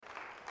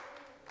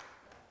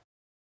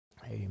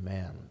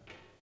Amen.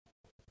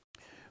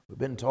 We've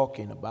been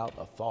talking about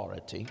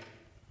authority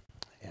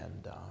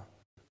and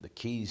the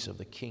keys of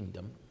the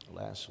kingdom.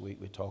 Last week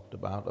we talked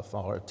about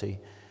authority,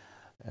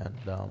 and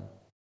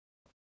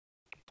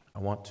I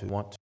want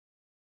to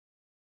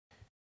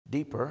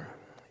deeper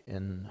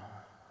in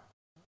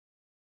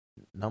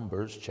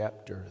Numbers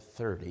chapter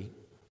 30.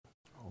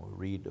 We'll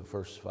read the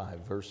first 5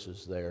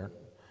 verses there.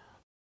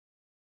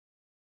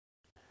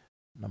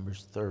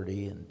 Numbers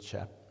 30 and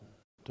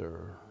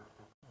chapter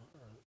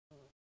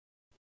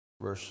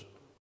verse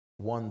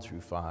 1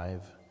 through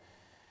 5.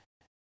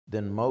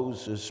 Then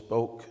Moses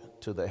spoke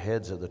to the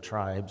heads of the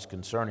tribes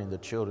concerning the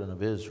children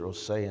of Israel,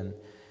 saying,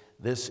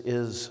 This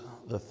is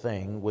the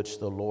thing which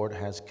the Lord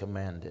has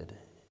commanded.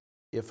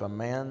 If a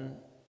man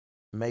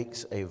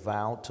makes a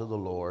vow to the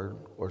Lord,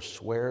 or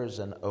swears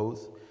an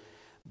oath,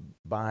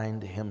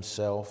 bind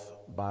himself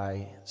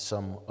by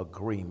some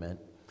agreement,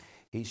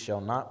 he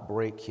shall not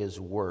break his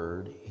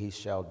word. He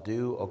shall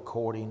do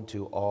according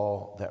to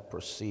all that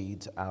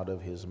proceeds out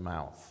of his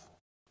mouth.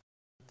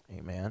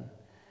 Amen.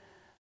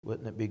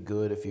 Wouldn't it be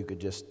good if you could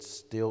just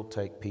still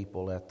take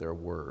people at their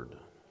word?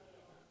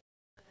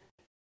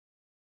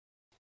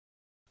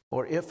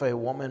 Or if a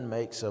woman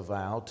makes a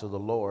vow to the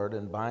Lord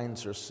and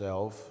binds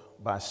herself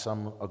by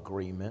some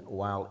agreement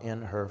while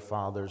in her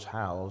father's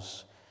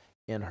house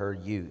in her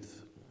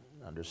youth.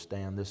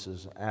 Understand, this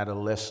is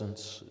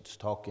adolescence. It's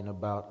talking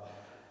about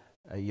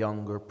a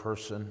younger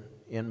person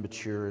in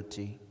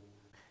maturity.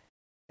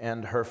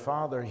 And her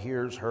father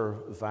hears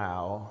her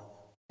vow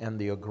and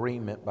the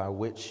agreement by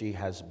which she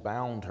has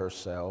bound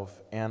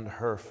herself, and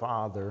her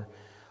father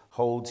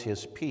holds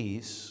his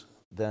peace,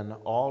 then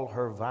all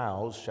her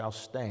vows shall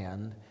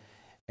stand,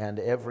 and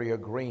every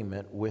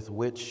agreement with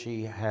which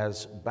she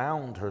has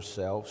bound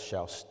herself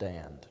shall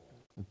stand.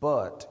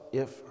 But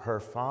if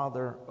her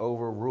father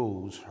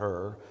overrules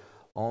her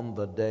on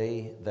the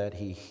day that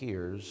he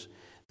hears,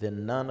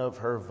 then none of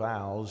her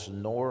vows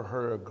nor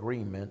her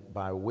agreement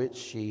by which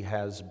she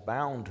has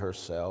bound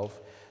herself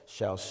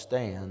shall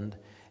stand,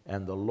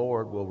 and the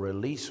Lord will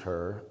release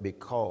her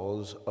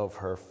because of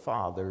her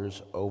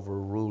father's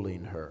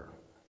overruling her.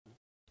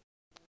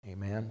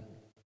 Amen.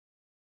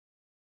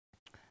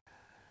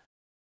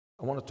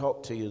 I want to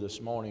talk to you this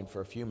morning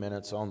for a few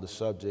minutes on the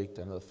subject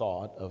and the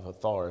thought of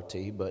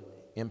authority,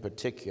 but in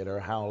particular,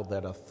 how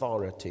that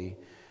authority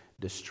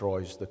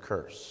destroys the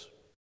curse.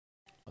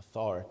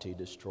 Authority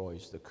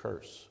destroys the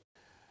curse.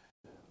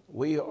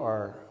 We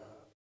are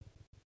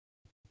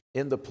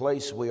in the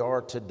place we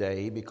are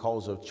today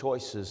because of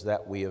choices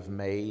that we have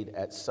made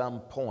at some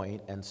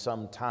point and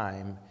some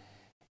time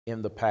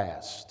in the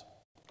past.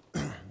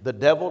 The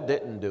devil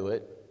didn't do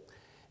it,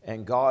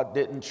 and God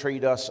didn't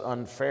treat us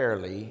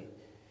unfairly.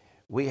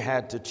 We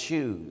had to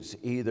choose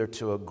either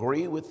to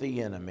agree with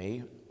the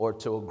enemy or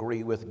to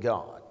agree with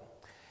God.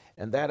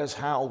 And that is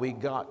how we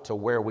got to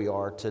where we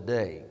are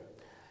today.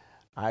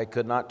 I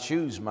could not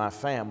choose my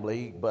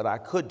family, but I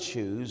could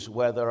choose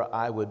whether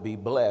I would be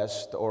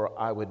blessed or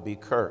I would be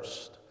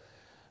cursed.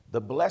 The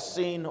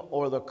blessing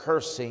or the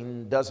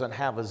cursing doesn't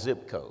have a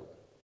zip code.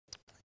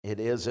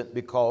 It isn't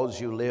because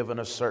you live in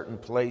a certain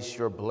place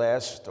you're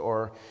blessed,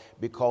 or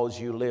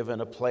because you live in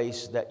a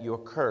place that you're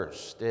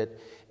cursed.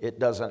 It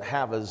doesn't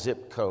have a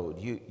zip code.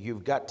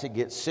 You've got to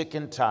get sick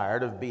and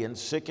tired of being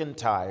sick and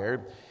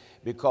tired,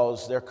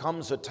 because there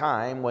comes a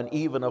time when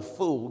even a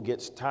fool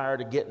gets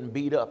tired of getting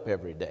beat up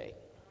every day.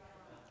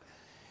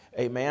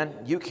 Amen.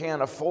 You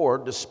can't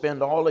afford to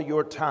spend all of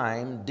your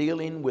time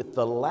dealing with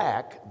the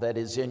lack that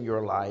is in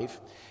your life.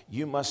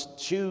 You must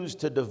choose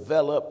to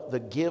develop the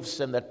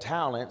gifts and the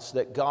talents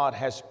that God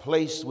has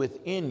placed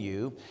within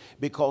you,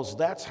 because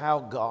that's how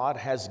God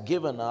has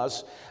given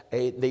us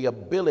the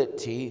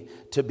ability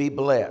to be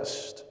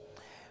blessed.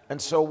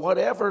 And so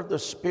whatever the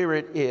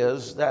spirit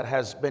is that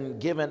has been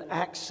given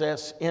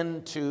access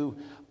into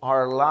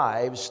our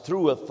lives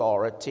through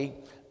authority,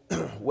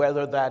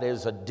 whether that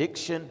is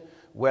addiction,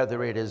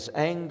 whether it is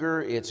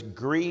anger, it's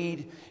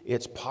greed,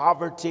 it's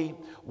poverty,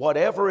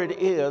 whatever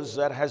it is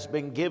that has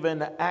been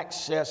given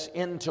access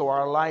into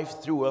our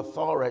life through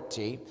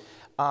authority,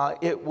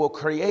 it will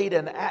create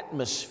an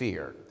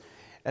atmosphere.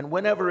 And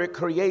whenever it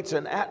creates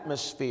an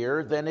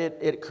atmosphere, then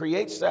it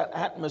creates that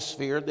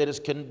atmosphere that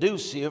is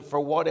conducive for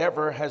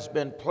whatever has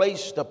been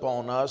placed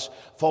upon us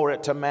for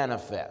it to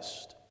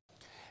manifest.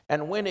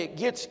 And when it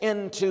gets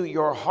into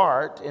your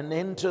heart and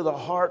into the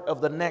heart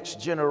of the next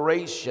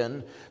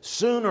generation,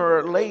 sooner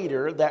or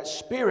later that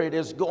spirit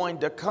is going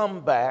to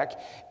come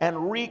back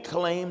and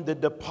reclaim the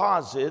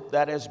deposit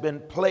that has been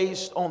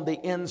placed on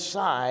the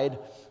inside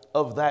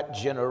of that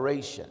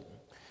generation.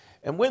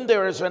 And when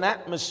there is an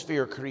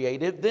atmosphere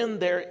created, then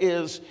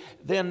there's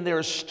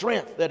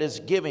strength that is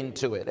given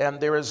to it, and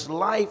there is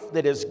life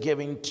that is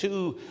given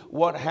to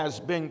what has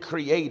been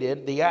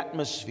created, the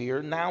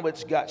atmosphere. Now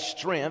it's got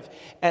strength,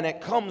 and it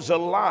comes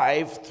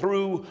alive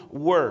through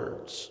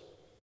words.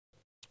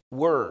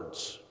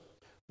 Words,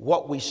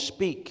 what we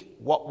speak,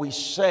 what we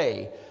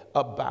say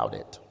about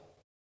it.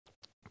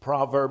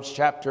 Proverbs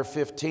chapter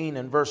 15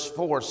 and verse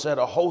 4 said,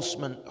 a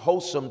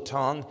wholesome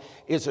tongue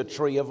is a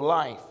tree of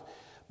life,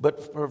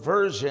 but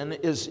perversion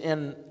is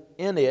in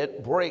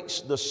it breaks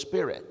the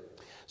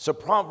spirit. So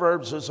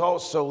Proverbs is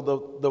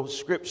also the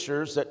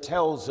scriptures that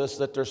tells us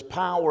that there's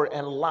power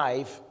and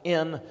life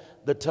in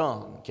the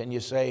tongue. Can you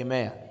say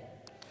amen?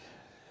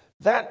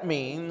 That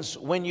means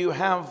when you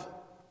have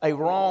a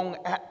wrong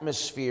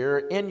atmosphere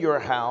in your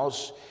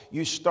house,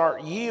 you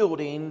start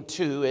yielding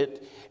to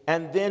it,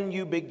 and then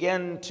you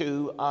begin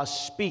to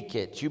speak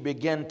it. You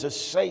begin to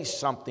say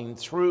something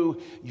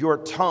through your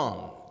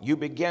tongue. You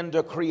begin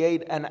to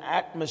create an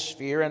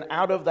atmosphere, and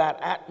out of that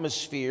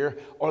atmosphere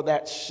or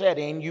that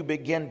setting, you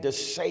begin to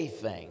say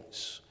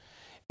things.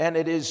 And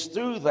it is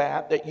through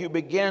that you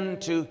begin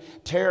to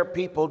tear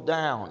people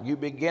down. You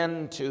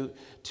begin to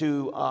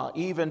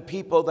even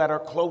people that are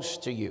close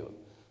to you.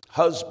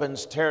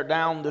 Husbands tear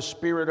down the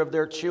spirit of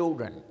their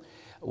children.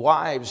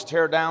 Wives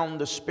tear down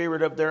the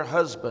spirit of their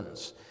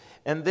husbands.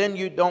 And then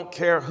you don't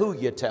care who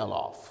you tell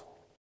off,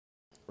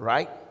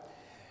 right?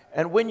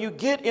 And when you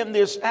get in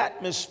this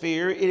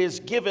atmosphere, it is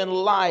given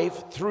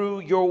life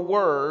through your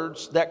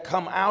words that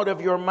come out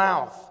of your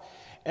mouth.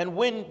 And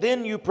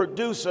then you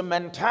produce a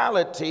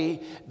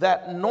mentality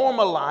that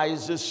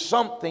normalizes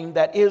something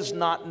that is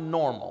not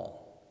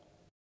normal.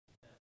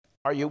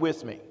 Are you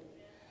with me?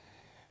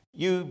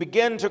 You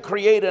begin to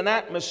create an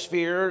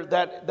atmosphere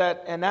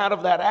and out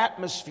of that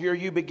atmosphere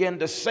you begin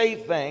to say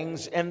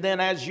things, and then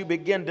as you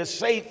begin to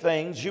say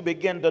things, you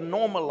begin to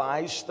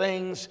normalize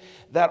things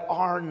that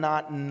are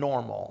not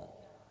normal.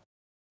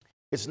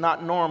 It's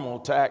not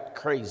normal to act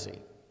crazy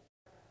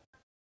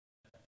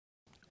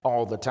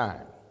all the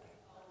time.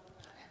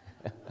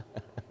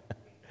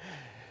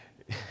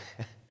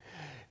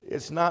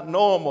 It's not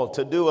normal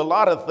to do a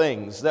lot of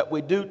things that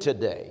we do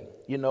today.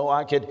 You know,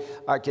 I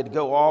could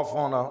go off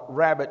on a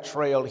rabbit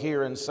trail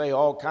here and say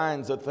all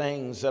kinds of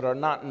things that are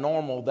not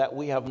normal that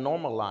we have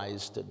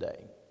normalized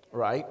today,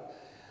 right?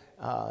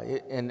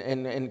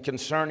 And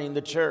concerning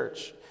the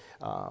church,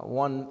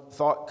 one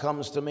thought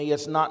comes to me: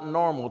 it's not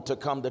normal to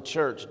come to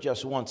church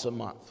just once a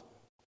month.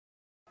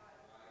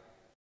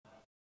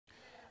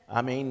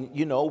 I mean,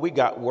 you know, we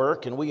got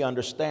work and we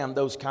understand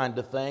those kind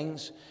of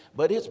things,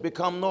 but it's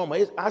become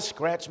normal. I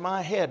scratch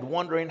my head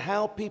wondering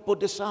how people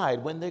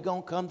decide when they're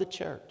going to come to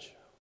church.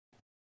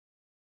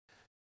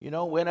 You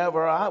know,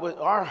 whenever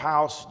our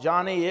house,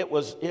 Johnny,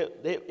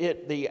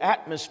 the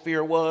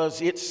atmosphere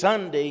was, it's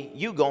Sunday,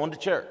 you going to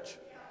church.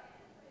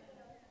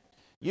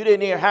 You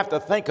didn't even have to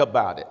think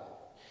about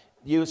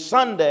it.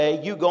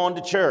 Sunday, you going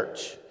to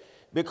church,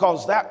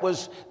 because that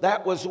was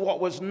what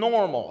was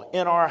normal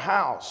in our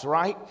house,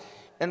 right?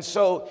 And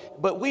so,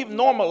 but we've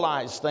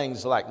normalized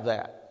things like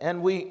that,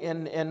 and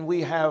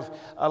we have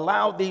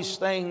allowed these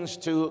things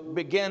to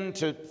begin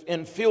to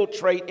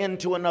infiltrate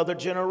into another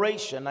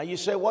generation. Now you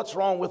say, what's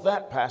wrong with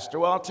that, Pastor?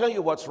 Well, I'll tell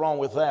you what's wrong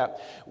with that.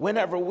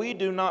 Whenever we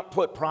do not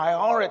put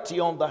priority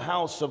on the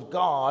house of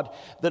God,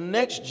 the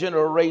next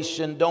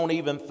generation don't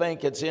even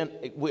think it's in.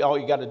 All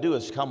you got to do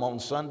is come on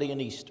Sunday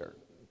and Easter,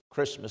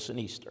 Christmas and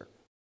Easter.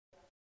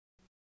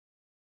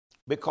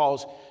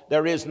 Because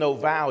there is no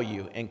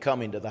value in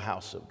coming to the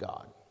house of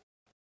God.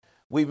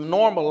 We've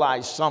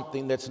normalized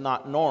something that's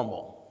not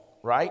normal,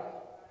 right?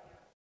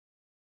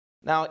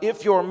 Now,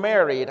 if you're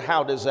married,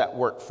 how does that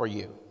work for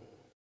you?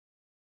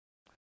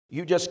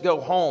 You just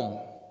go home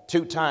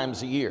 2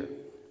 times a year.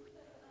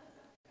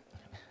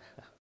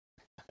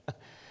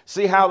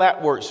 See how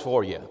that works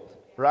for you,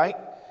 right?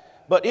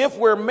 But if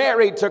we're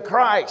married to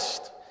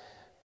Christ,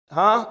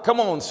 come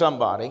on,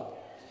 somebody,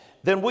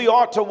 then we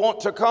ought to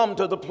want to come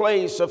to the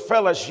place of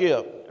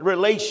fellowship,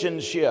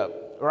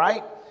 relationship,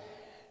 right?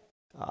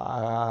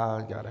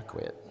 I gotta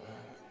quit.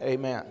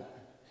 Amen.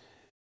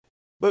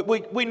 But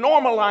we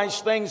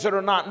normalize things that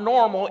are not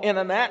normal in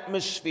an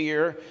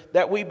atmosphere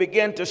that we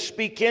begin to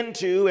speak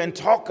into and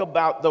talk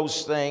about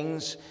those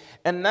things.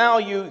 And now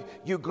you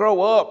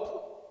grow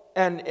up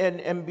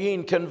and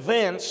being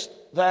convinced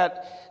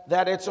that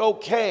it's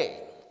okay,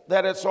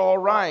 that it's all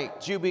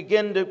right. You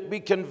begin to be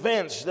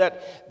convinced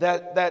that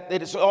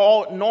it's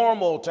all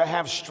normal to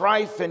have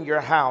strife in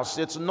your house.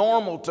 It's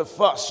normal to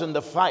fuss and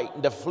to fight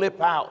and to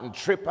flip out and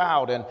trip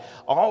out, and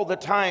all the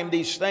time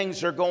these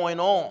things are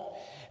going on.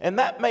 And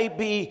that may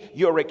be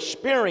your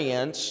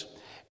experience,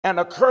 and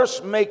a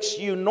curse makes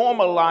you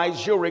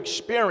normalize your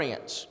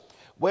experience.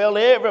 Well,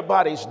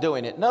 everybody's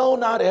doing it. No,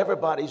 not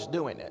everybody's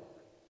doing it,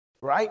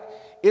 right?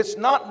 It's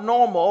not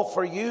normal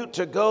for you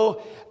to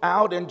go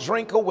out and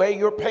drink away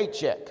your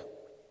paycheck,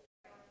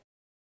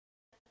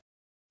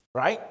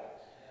 right?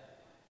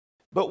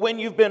 But when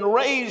you've been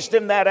raised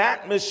in that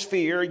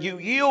atmosphere, you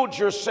yield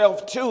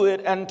yourself to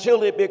it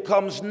until it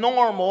becomes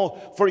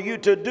normal for you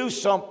to do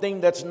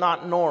something that's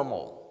not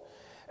normal.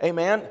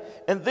 Amen.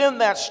 And then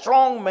that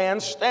strong man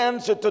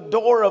stands at the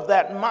door of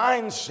that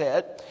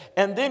mindset,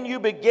 and then you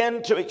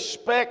begin to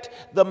expect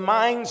the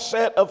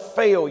mindset of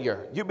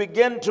failure. You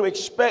begin to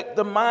expect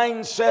the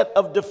mindset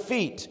of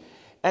defeat,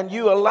 and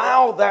you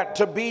allow that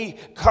to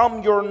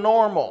become your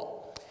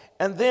normal.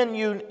 And then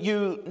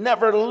you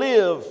never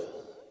live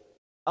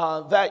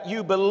that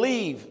you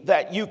believe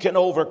that you can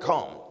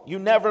overcome. You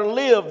never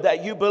live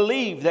that you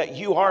believe that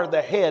you are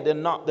the head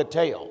and not the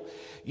tail.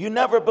 You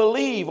never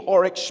believe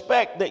or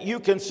expect that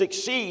you can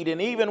succeed.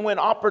 And even when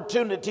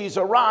opportunities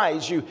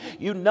arise, you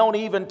don't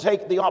even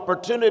take the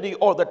opportunity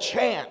or the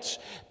chance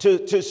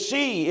to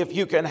see if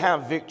you can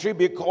have victory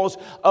because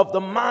of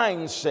the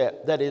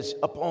mindset that is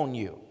upon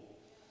you.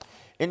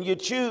 And you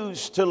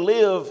choose to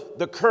live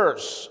the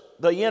curse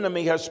the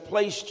enemy has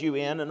placed you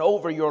in and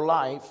over your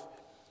life.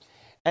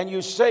 And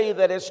you say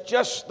that it's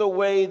just the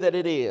way that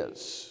it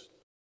is.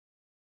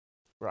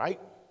 Right?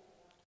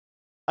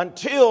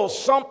 Until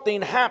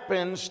something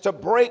happens to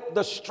break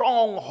the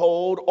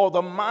stronghold or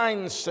the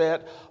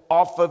mindset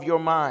off of your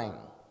mind.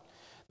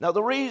 Now,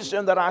 the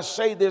reason that I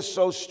say this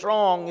so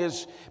strong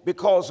is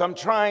because I'm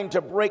trying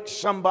to break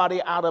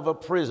somebody out of a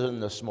prison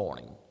this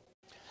morning.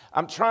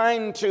 I'm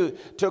trying to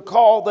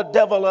call the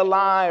devil a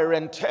liar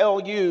and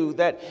tell you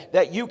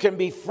that you can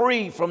be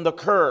free from the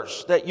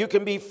curse, that you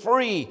can be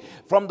free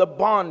from the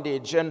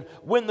bondage. And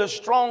when the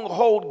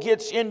stronghold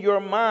gets in your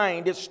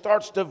mind, it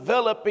starts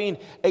developing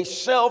a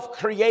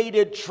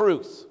self-created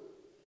truth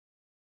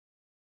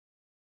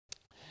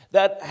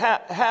that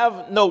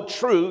have no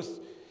truth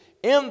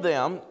in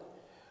them,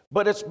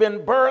 but it's been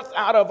birthed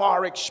out of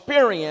our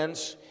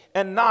experience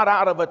and not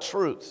out of a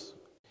truth.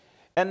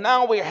 And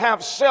now we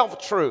have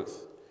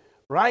self-truth.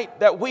 Right?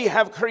 That we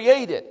have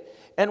created.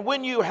 And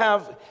when you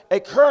have a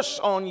curse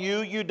on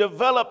you, you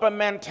develop a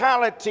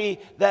mentality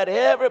that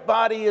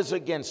everybody is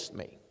against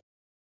me.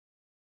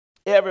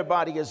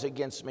 Everybody is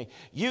against me.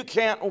 You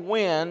can't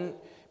win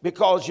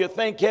because you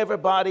think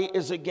everybody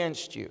is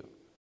against you.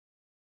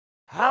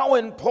 How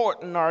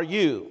important are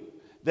you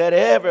that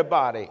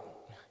everybody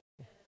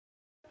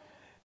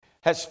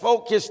has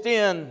focused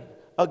in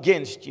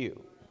against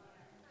you?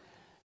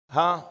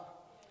 Huh?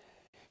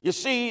 You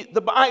see,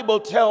 the Bible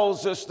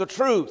tells us the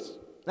truth.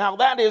 Now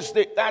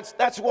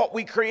that's what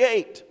we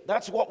create.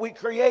 That's what we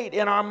create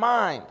in our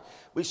mind.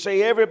 We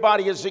say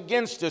everybody is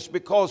against us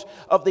because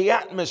of the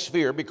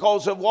atmosphere,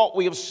 because of what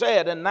we have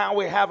said, and now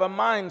we have a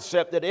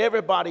mindset that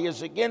everybody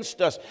is against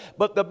us.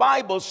 But the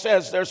Bible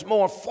says there's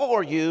more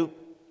for you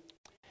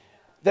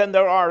than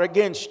there are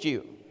against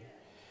you.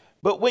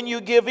 But when you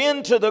give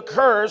in to the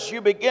curse,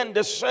 you begin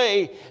to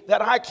say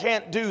that I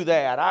can't do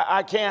that.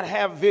 I can't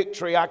have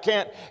victory. I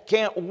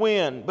can't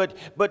win.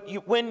 But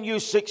when you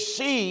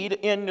succeed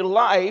in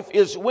life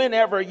is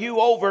whenever you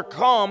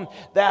overcome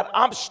that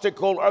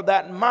obstacle or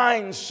that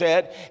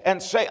mindset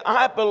and say,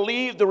 I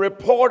believe the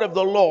report of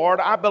the Lord.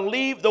 I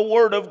believe the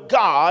word of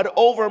God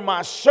over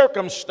my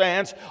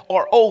circumstance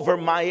or over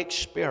my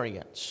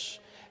experience.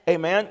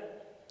 Amen.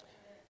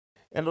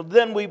 And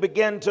then we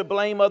begin to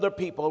blame other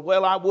people.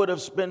 Well, I would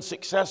have been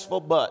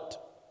successful, but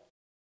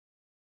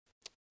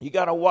you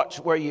got to watch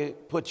where you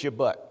put your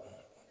butt.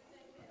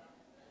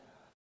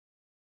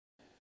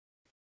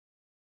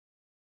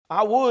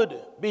 I would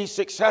be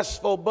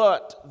successful,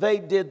 but they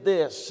did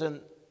this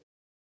and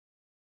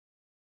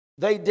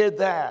they did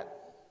that,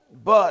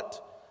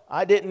 but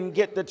I didn't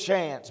get the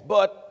chance.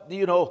 But,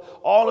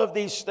 all of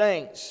these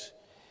things,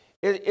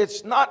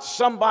 it's not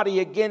somebody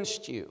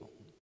against you.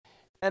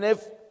 And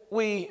if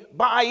we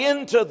buy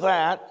into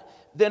that,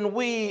 then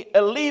we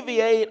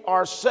alleviate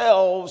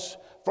ourselves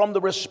from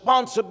the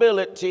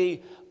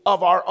responsibility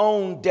of our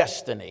own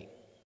destiny.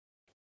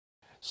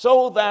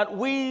 So that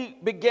we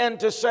begin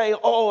to say,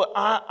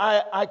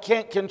 I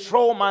can't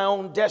control my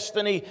own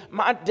destiny.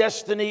 My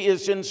destiny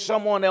is in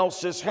someone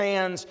else's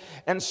hands.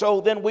 And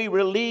so then we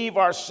relieve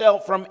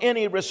ourselves from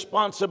any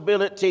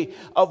responsibility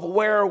of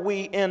where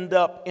we end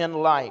up in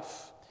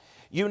life.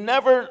 You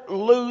never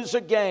lose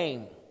a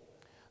game.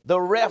 The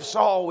refs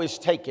always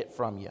take it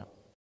from you.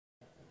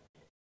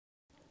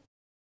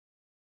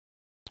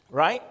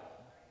 Right?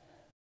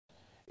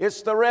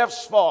 It's the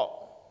refs' fault.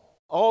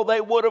 Oh, they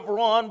would have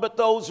won, but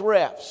those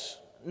refs.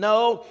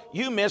 No,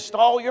 you missed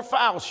all your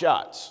foul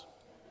shots.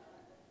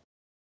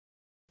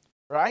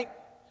 Right?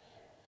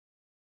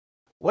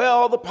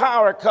 Well, the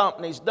power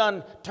company's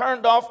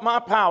turned off my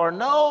power.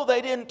 No,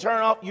 they didn't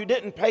turn off. You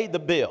didn't pay the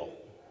bill.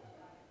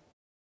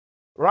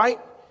 Right?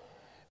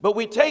 But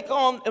we take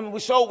on,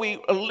 and so we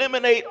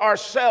eliminate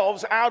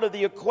ourselves out of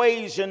the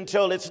equation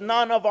till it's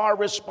none of our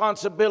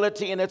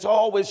responsibility and it's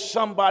always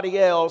somebody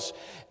else.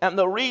 And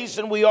the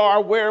reason we are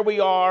where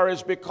we are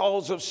is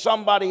because of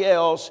somebody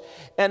else.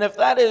 And if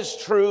that is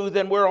true,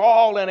 then we're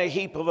all in a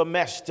heap of a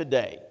mess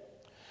today.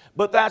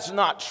 But that's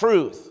not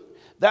truth.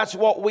 That's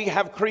what we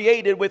have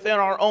created within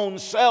our own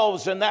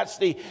selves, and that's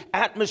the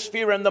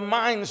atmosphere and the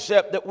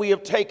mindset that we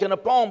have taken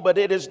upon. But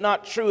it is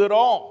not true at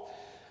all.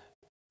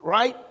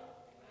 Right?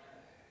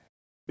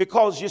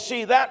 Because you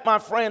see, that, my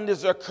friend,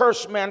 is a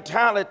cursed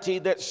mentality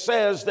that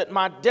says that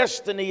my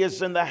destiny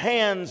is in the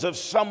hands of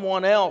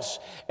someone else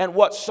and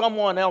what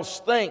someone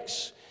else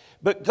thinks.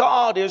 But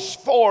God is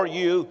for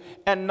you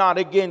and not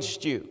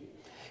against you.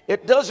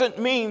 It doesn't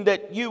mean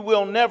that you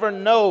will never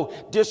know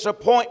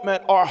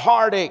disappointment or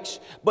heartaches,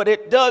 but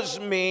it does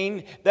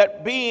mean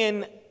that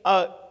being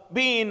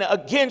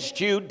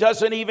against you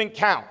doesn't even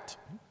count.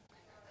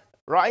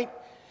 Right?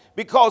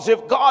 Because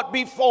if God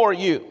be for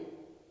you,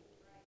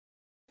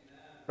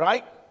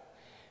 right,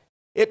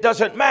 it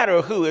doesn't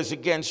matter who is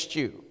against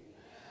you.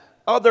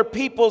 Other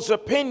people's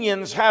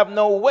opinions have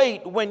no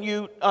weight when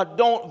you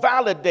don't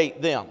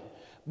validate them,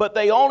 but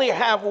they only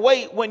have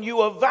weight when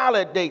you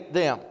validate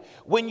them,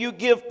 when you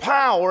give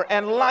power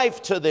and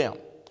life to them.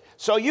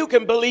 So you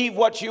can believe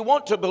what you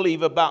want to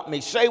believe about me,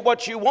 say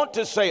what you want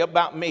to say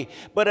about me,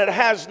 but it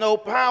has no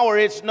power,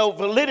 it's no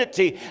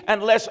validity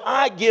unless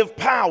I give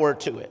power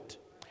to it,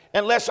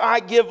 unless I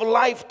give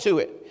life to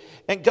it.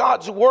 And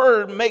God's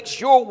word makes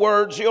your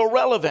words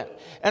irrelevant.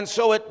 And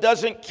so it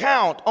doesn't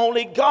count.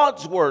 Only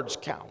God's words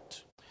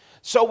count.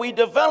 So we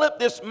develop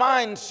this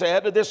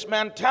mindset or this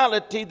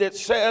mentality that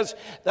says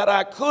that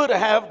I could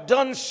have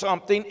done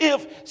something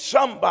if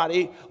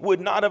somebody would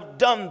not have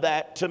done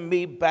that to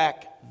me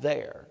back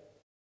there.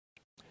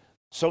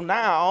 So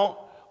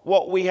now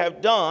what we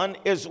have done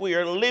is we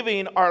are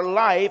living our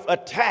life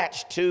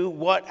attached to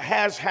what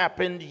has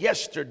happened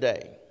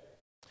yesterday.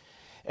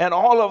 And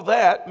all of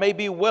that may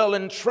be well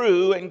and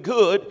true and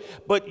good,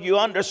 but you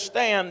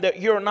understand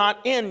that you're not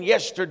in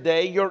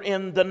yesterday, you're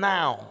in the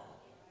now.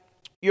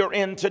 You're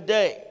in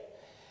today.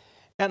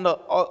 And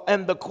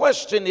the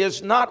question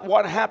is not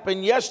what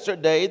happened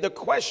yesterday, the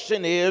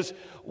question is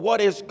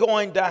what is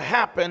going to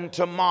happen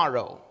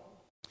tomorrow.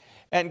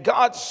 And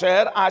God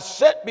said, I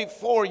set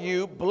before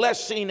you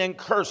blessing and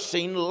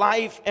cursing,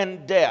 life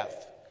and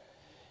death.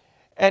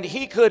 And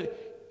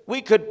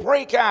we could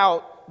break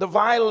out the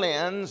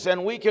violins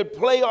and we could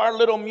play our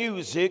little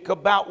music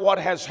about what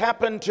has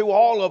happened to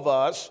all of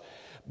us,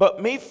 but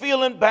me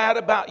feeling bad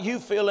about you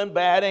feeling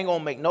bad ain't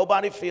gonna make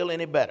nobody feel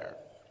any better,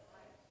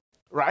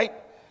 right?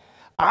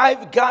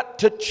 I've got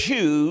to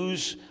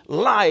choose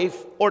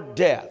life or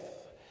death.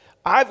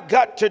 I've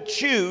got to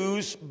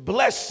choose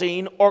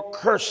blessing or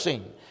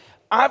cursing.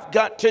 I've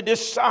got to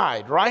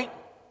decide, right?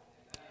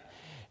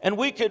 And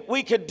we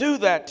could do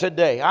that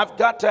today. I've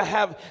got to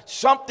have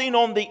something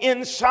on the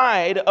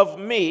inside of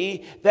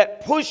me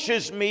that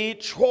pushes me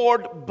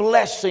toward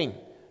blessing.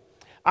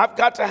 I've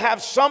got to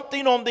have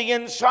something on the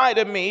inside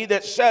of me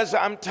that says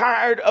I'm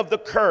tired of the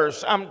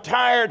curse. I'm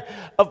tired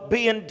of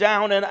being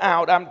down and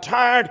out. I'm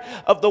tired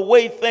of the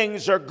way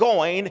things are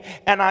going.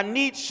 And I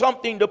need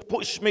something to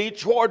push me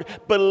toward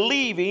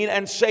believing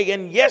and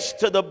saying yes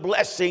to the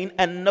blessing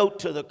and no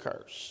to the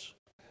curse.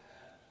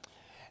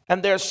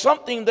 And there's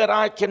something that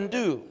I can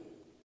do.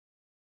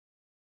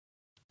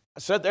 I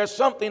said, there's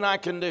something I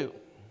can do.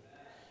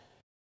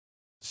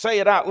 Say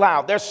it out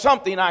loud. There's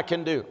something I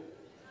can do.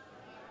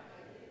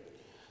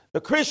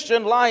 The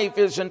Christian life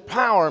is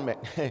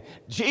empowerment.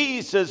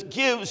 Jesus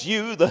gives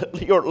you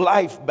your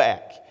life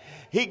back.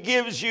 He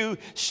gives you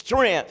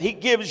strength. He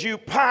gives you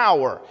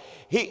power.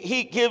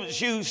 He gives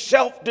you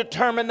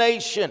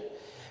self-determination.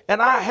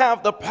 And I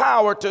have the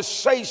power to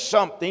say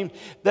something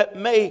that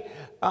may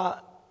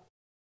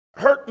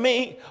hurt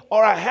me,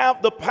 or I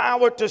have the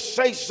power to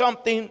say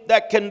something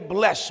that can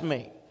bless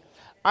me.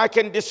 I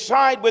can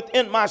decide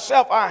within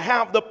myself I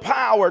have the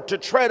power to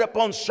tread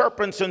upon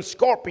serpents and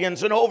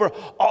scorpions and over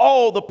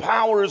all the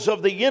powers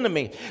of the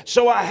enemy.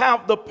 So I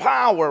have the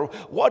power.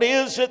 What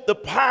is it? The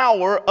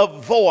power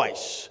of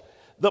voice,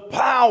 the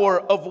power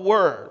of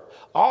word.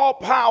 All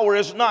power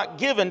is not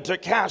given to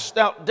cast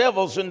out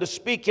devils and to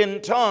speak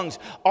in tongues.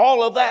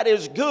 All of that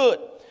is good.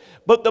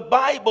 But the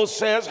Bible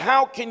says,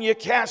 how can you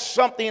cast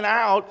something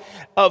out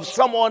of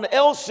someone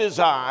else's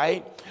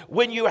eye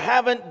when you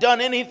haven't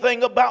done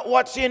anything about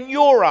what's in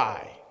your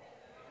eye?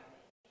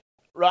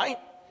 Right?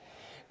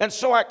 And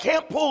so I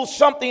can't pull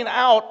something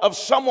out of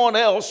someone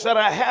else that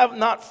I have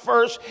not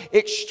first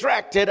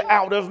extracted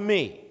out of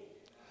me.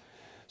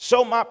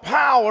 So my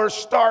power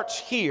starts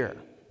here.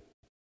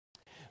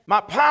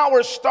 My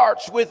power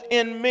starts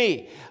within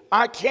me.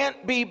 I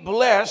can't be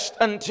blessed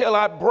until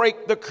I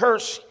break the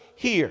curse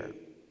here.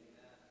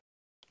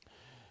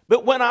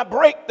 But when I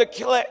break the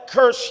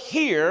curse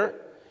here,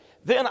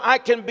 then I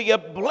can be a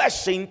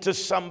blessing to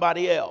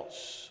somebody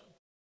else.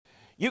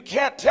 You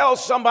can't tell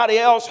somebody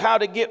else how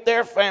to get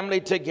their family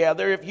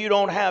together if you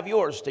don't have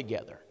yours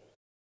together.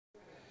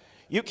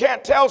 You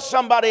can't tell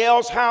somebody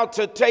else how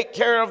to take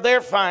care of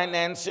their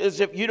finances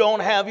if you don't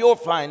have your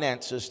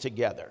finances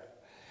together.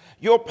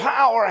 Your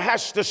power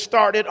has to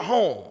start at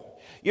home.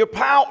 Your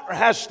power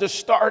has to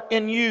start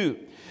in you.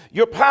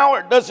 Your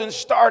power doesn't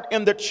start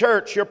in the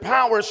church. Your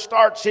power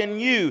starts in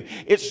you.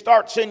 It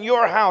starts in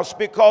your house,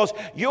 because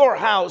your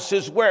house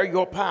is where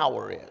your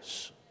power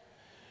is.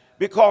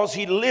 Because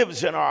He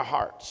lives in our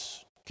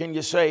hearts. Can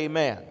you say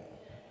amen?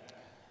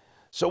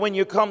 So when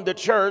you come to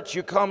church,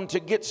 you come to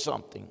get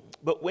something.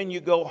 But when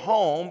you go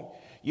home,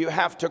 you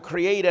have to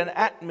create an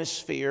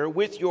atmosphere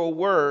with your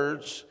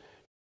words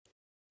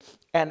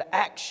and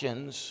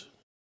actions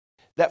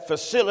that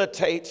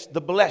facilitates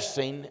the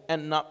blessing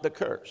and not the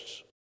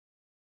curse.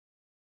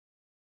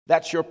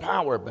 That's your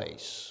power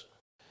base.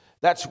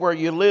 That's where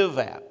you live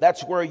at.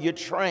 That's where you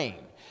train.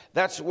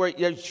 That's where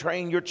you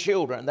train your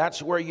children.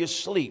 That's where you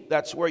sleep.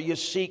 That's where you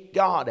seek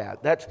God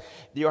at. That's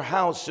your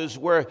house is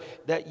where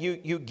that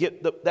you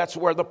get that's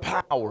where the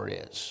power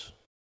is.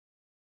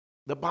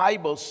 The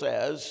Bible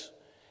says,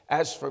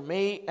 as for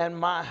me and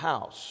my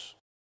house,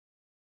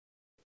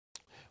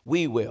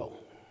 we will.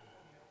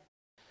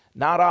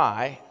 Not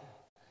I,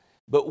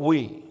 but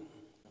we.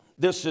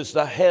 This is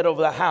the head of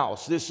the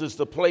house. This is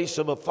the place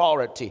of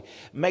authority.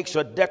 Makes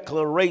a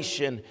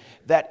declaration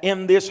that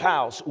in this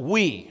house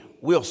we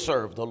will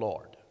serve the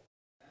Lord.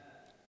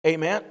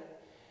 Amen.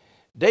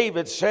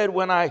 David said,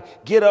 when I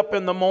get up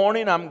in the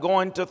morning, I'm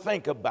going to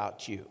think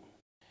about you.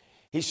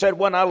 He said,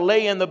 when I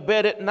lay in the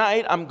bed at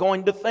night, I'm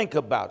going to think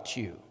about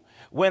you.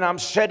 When I'm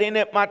sitting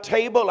at my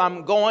table,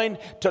 I'm going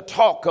to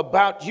talk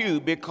about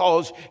you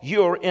because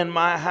you're in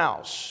my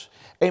house.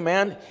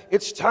 Amen.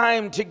 It's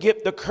time to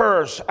get the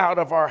curse out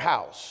of our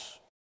house.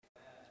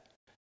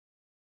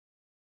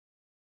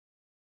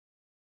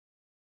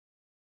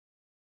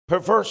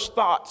 Perverse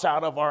thoughts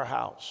out of our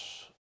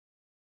house.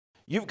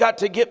 You've got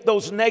to get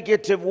those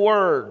negative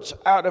words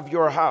out of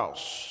your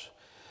house.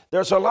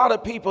 There's a lot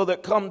of people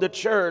that come to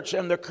church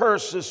and the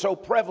curse is so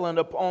prevalent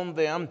upon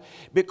them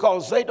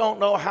because they don't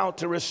know how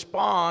to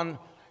respond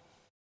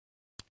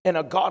in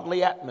a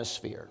godly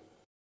atmosphere.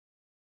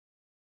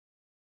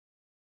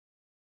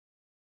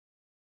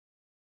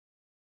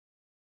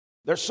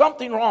 There's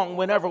something wrong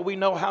whenever we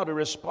know how to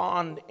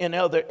respond in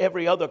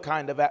every other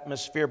kind of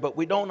atmosphere, but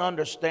we don't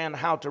understand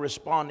how to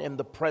respond in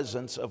the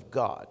presence of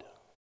God.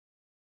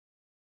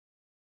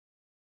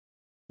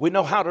 We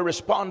know how to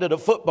respond at a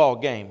football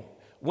game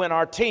when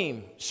our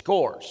team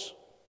scores.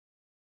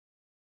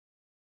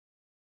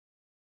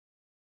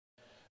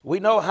 We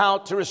know how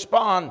to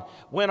respond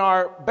when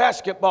our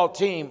basketball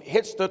team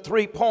hits the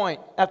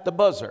 3-point at the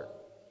buzzer.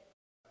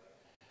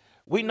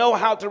 We know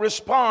how to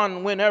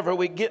respond whenever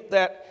we get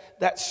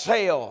that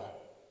sale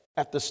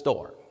at the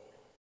store.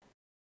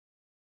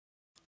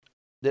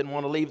 Didn't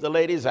want to leave the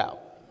ladies out.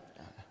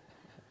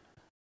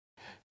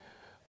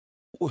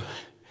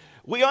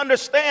 We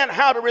understand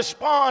how to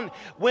respond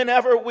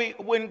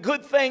when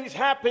good things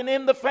happen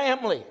in the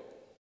family,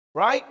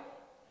 right?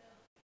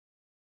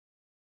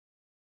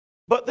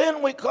 But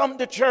then we come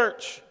to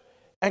church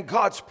and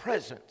God's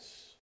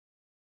presence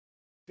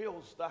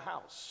fills the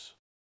house.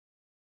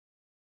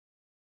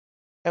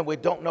 And we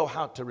don't know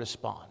how to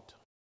respond.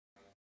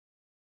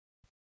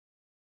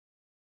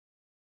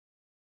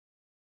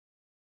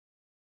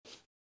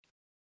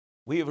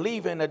 We are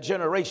leaving a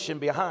generation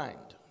behind.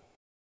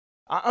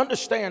 I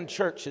understand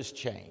church has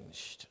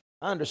changed.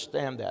 I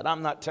understand that.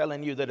 I'm not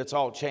telling you that it's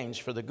all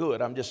changed for the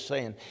good. I'm just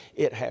saying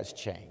it has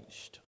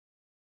changed.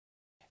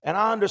 And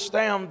I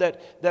understand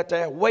that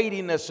the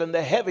weightiness and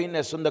the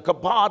heaviness and the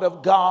kabod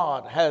of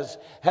God has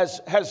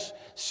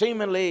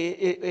seemingly,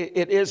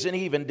 it isn't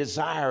even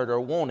desired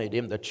or wanted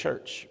in the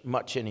church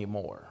much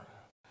anymore.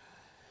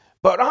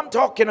 But I'm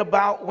talking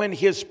about when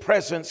His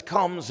presence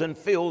comes and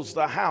fills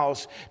the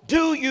house.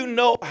 Do you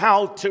know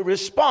how to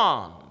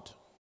respond?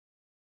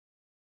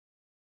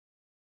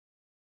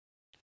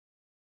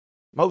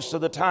 Most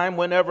of the time,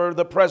 whenever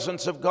the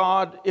presence of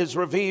God is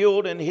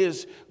revealed and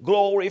His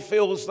glory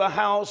fills the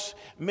house,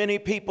 many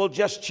people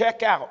just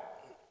check out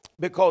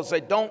because they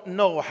don't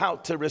know how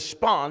to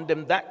respond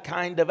in that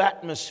kind of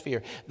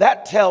atmosphere.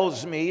 That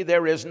tells me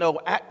there is no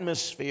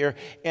atmosphere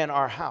in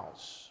our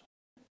house.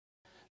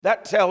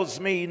 That tells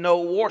me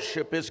no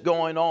worship is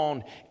going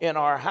on in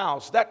our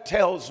house. That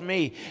tells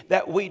me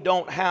that we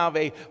don't have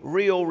a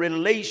real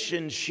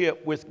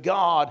relationship with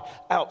God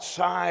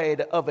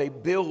outside of a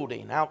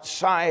building,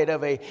 outside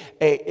of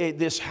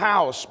this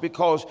house,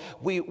 because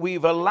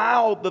we've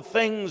allowed the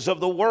things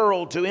of the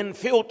world to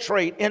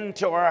infiltrate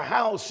into our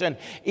house, and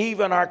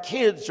even our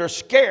kids are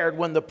scared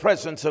when the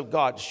presence of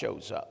God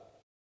shows up.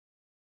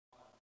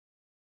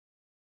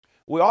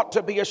 We ought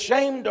to be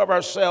ashamed of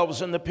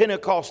ourselves in the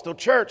Pentecostal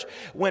church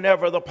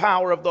whenever the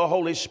power of the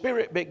Holy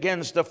Spirit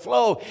begins to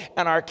flow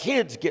and our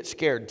kids get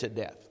scared to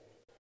death.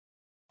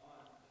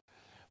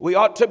 We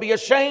ought to be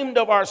ashamed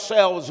of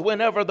ourselves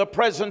whenever the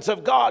presence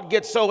of God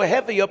gets so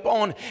heavy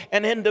upon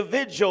an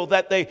individual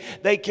that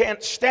they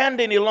can't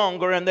stand any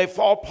longer and they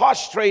fall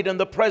prostrate in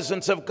the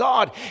presence of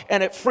God,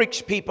 and it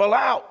freaks people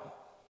out.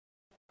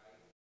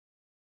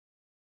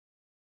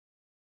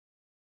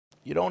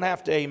 You don't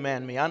have to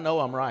amen me. I know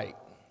I'm right.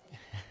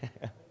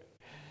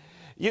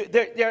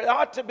 There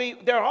ought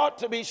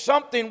to be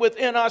something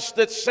within us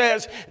that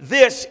says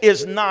this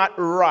is not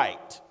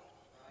right.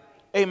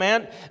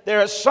 Amen.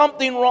 There is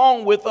something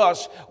wrong with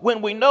us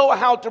when we know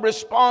how to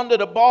respond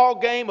at a ball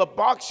game, a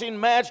boxing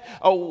match,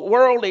 a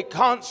worldly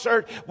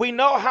concert. We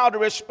know how to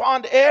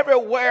respond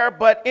everywhere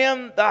but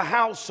in the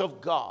house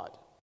of God.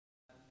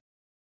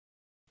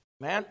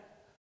 Man,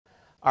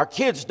 our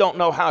kids don't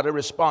know how to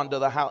respond to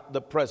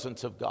the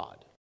presence of God.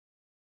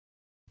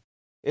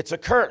 It's a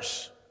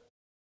curse.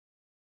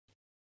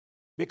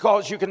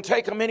 Because you can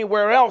take them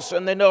anywhere else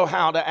and they know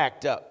how to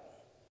act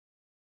up.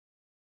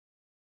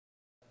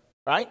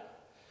 Right?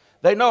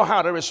 They know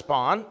how to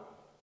respond.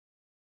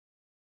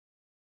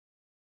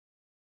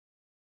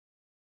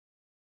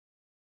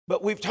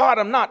 But we've taught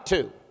them not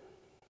to.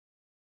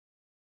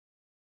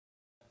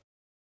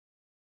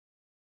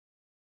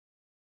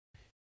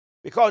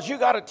 Because you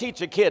got to teach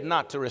a kid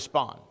not to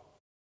respond.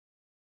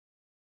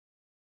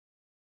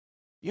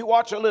 You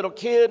watch a little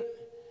kid,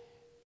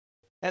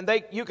 and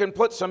you can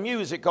put some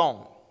music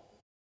on,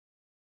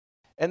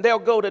 and they'll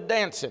go to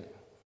dancing.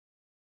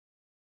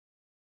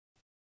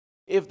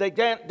 If they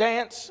can't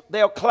dance,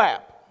 they'll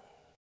clap.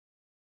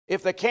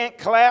 If they can't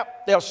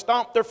clap, they'll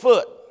stomp their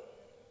foot.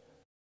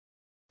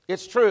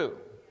 It's true.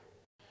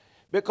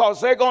 Because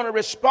they're going to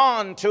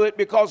respond to it,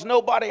 because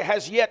nobody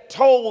has yet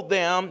told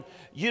them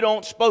you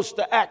don't supposed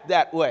to act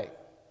that way.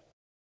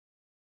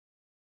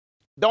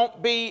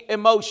 Don't be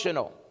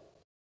emotional.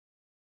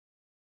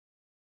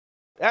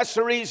 That's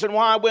the reason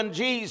why when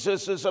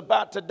Jesus is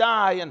about to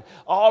die and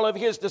all of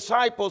his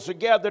disciples are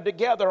gathered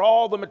together,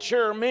 all the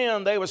mature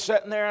men, they were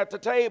sitting there at the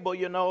table,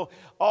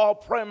 all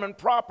prim and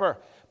proper.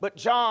 But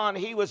John,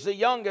 he was the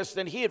youngest,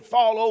 and he'd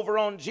fall over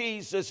on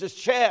Jesus'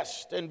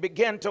 chest and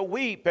begin to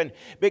weep. And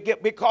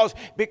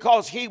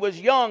because he was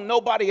young,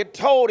 nobody had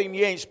told him,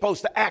 you ain't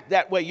supposed to act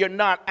that way. You're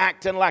not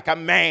acting like a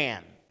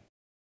man.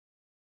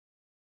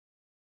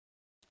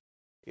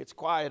 It's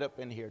quiet up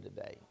in here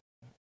today.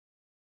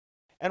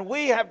 And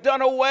we have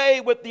done away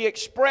with the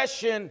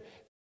expression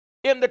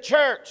in the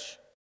church.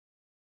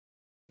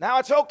 Now,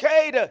 it's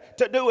okay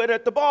to do it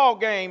at the ball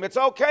game. It's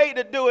okay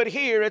to do it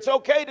here. It's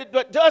okay to do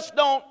it. Just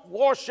don't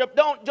worship.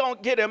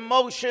 Don't get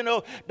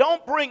emotional.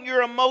 Don't bring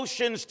your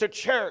emotions to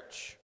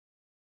church.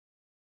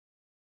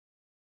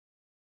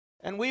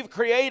 And we've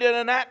created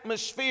an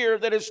atmosphere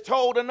that has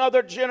told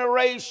another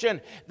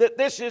generation that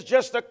this is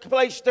just a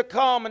place to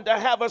come and to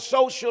have a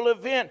social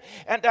event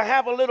and to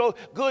have a little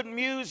good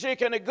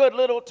music and a good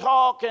little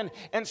talk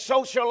and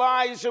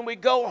socialize, and we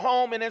go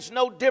home and it's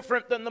no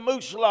different than the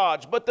Moose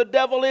Lodge. But the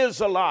devil is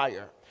a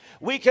liar.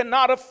 We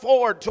cannot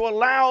afford to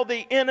allow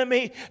the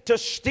enemy to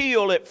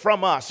steal it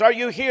from us. Are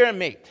you hearing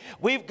me?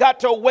 We've got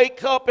to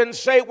wake up and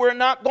say we're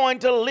not going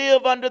to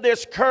live under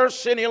this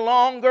curse any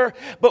longer,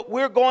 but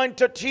we're going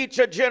to teach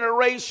a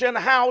generation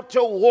how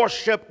to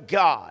worship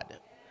God.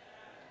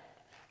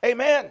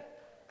 Amen.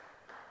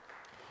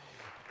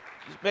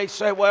 You may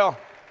say, well,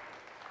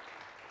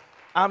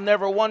 I've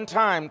never one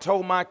time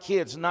told my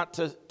kids not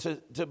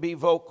to be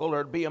vocal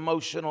or be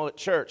emotional at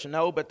church.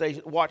 No, but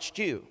they watched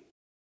you.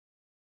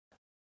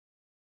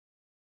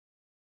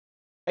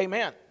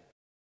 Amen.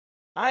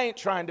 I ain't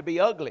trying to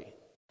be ugly.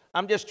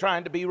 I'm just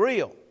trying to be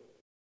real.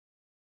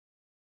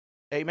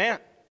 Amen.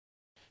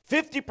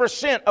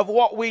 50% of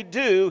what we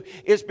do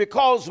is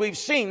because we've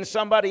seen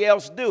somebody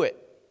else do it.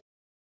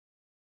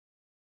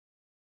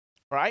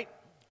 Right?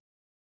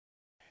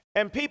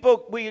 And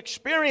people, we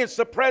experience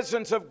the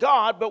presence of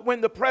God, but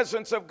when the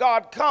presence of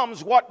God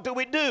comes, what do?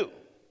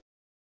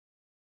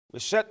 We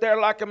sit there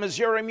like a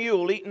Missouri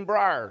mule eating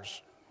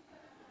briars.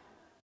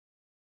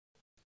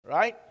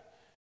 Right?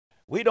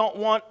 We don't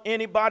want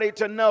anybody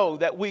to know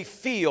that we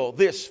feel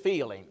this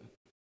feeling.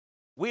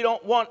 We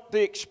don't want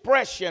the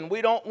expression.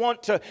 We don't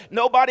want to,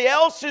 nobody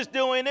else is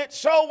doing it,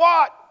 so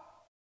what?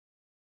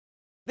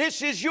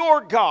 This is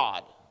your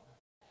God.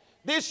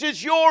 This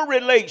is your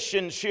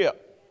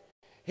relationship.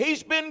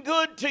 He's been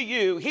good to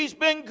you. He's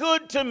been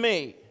good to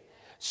me.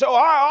 So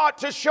I ought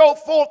to show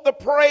forth the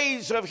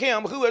praise of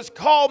him who has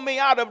called me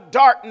out of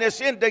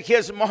darkness into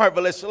his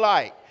marvelous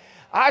light.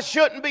 I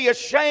shouldn't be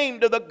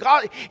ashamed of the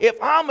God. If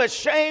I'm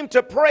ashamed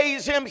to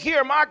praise him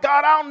here, my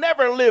God, I'll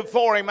never live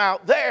for him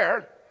out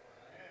there.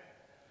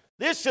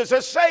 This is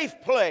a safe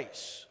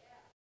place.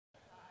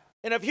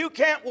 And if you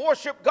can't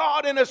worship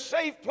God in a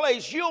safe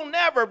place, you'll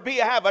never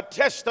have a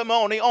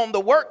testimony on the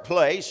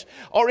workplace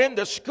or in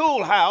the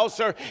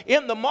schoolhouse or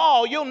in the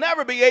mall. You'll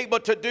never be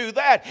able to do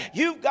that.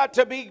 You've got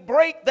to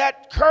break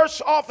that curse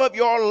off of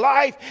your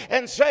life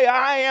and say,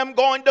 I am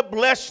going to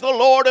bless the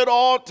Lord at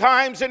all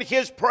times, and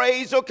his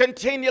praise will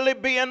continually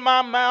be in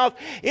my mouth.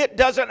 It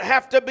doesn't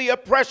have to be a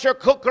pressure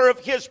cooker of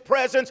his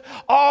presence.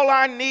 All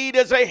I need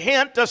is a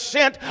hint, a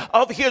scent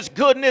of his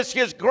goodness,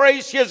 his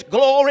grace, his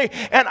glory,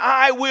 and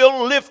I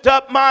will lift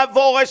up my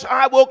voice.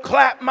 I will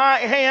clap my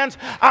hands.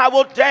 I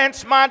will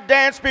dance my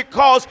dance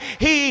because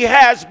he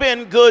has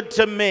been good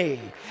to me.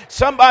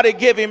 Somebody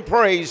give him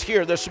praise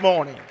here this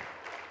morning.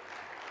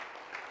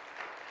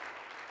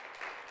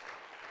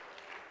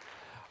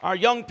 Our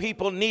young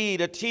people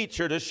need a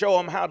teacher to show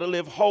them how to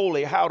live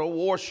holy, how to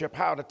worship,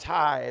 how to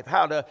tithe,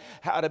 how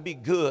to be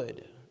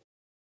good.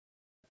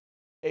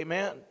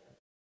 Amen.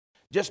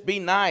 Just be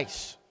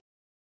nice.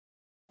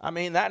 I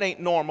mean, that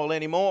ain't normal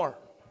anymore.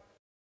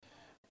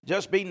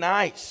 Just be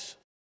nice,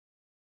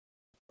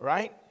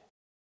 right?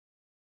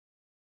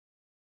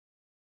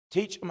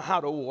 Teach them how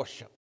to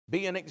worship.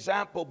 Be an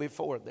example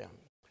before them.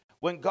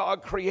 When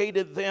God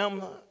created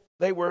them,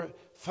 they were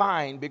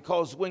fine,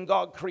 because when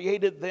God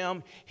created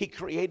them, he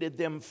created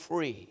them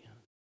free.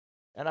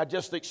 And I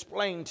just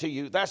explained to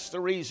you, that's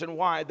the reason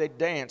why they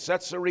dance.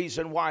 That's the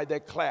reason why they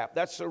clap.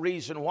 That's the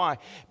reason why,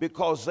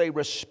 because they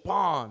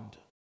respond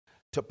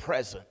to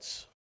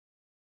presence.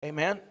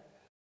 Amen?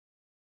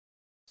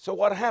 So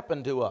what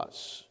happened to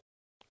us?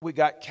 We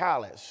got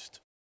calloused.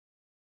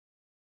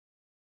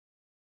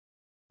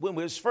 When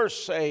we was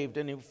first saved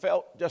and we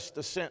felt just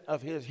the scent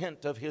of his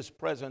hint of his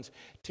presence,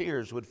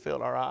 tears would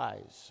fill our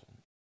eyes.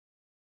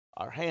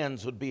 Our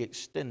hands would be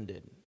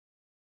extended.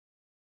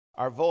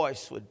 our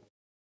voice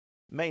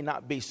may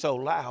not be so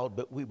loud,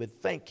 but we would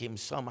thank him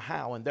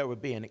somehow, and there would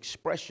be an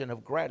expression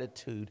of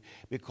gratitude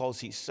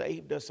because he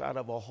saved us out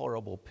of a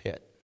horrible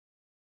pit.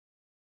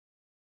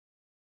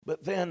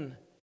 But then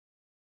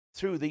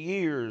through the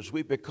years,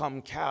 we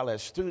become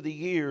callous. Through the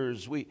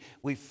years, we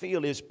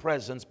feel his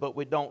presence, but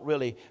we don't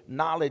really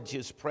acknowledge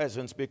his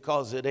presence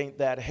because it ain't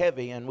that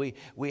heavy. And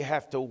we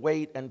have to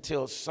wait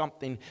until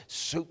something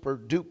super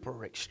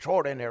duper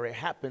extraordinary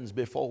happens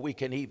before we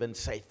can even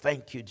say,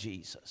 thank you,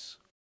 Jesus.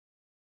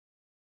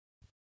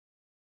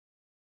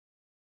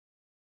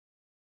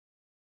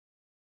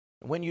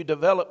 When you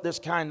develop this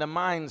kind of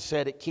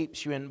mindset, it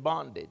keeps you in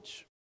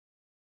bondage.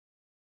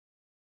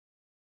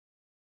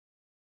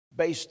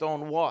 Based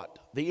on what?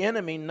 The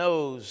enemy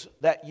knows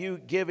that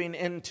you giving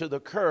into the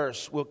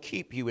curse will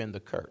keep you in the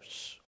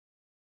curse.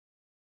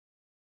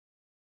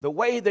 The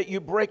way that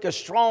you break a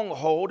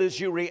stronghold is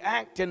you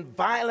react in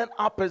violent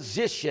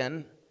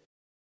opposition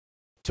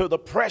to the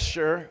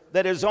pressure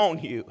that is on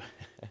you.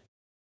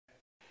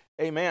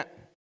 Amen.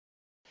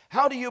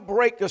 How do you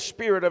break a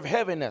spirit of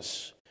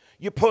heaviness?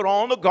 You put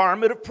on the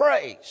garment of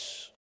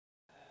praise.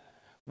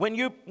 When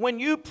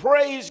you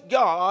praise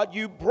God,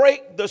 you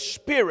break the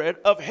spirit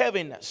of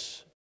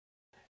heaviness.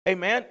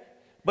 Amen.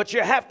 But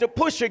you have to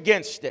push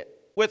against it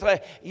with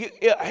a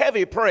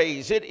heavy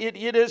praise. It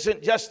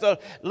isn't just a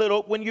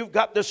little, when you've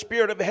got the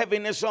spirit of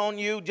heaviness on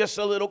you, just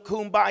a little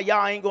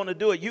kumbaya ain't going to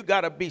do it. You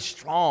got to be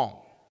strong.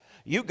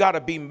 You got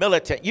to be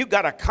militant. You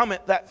got to come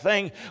at that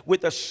thing with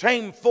the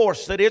same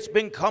force that it's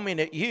been coming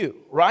at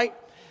you, right?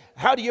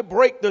 How do you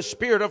break the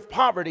spirit of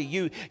poverty?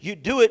 You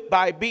do it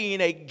by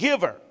being a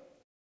giver.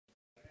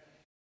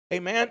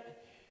 Amen.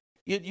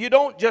 You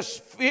don't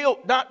just feel,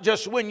 not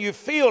just when you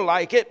feel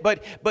like it,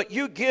 but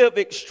you give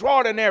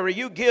extraordinary.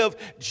 You give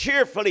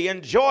cheerfully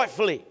and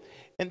joyfully.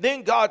 And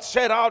then God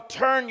said, I'll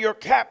turn your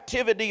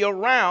captivity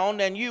around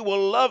and you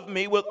will love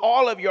me with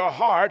all of your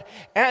heart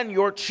and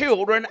your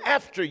children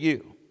after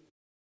you.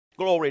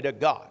 Glory to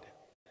God.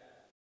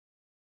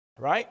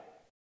 Right?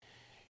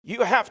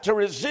 You have to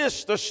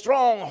resist the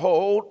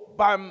stronghold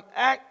by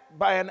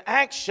an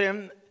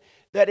action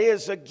that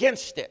is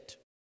against it.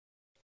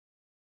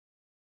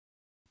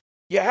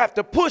 You have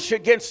to push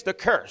against the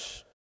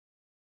curse,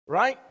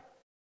 right?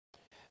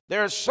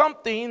 There's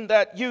something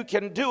that you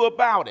can do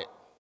about it.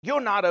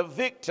 You're not a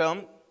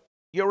victim,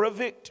 you're a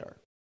victor.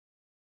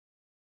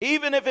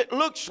 Even if it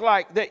looks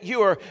like that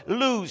you're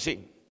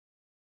losing,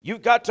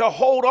 you've got to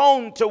hold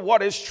on to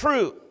what is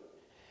true.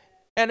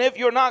 And if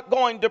you're not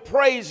going to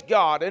praise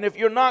God, and if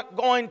you're not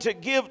going to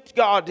give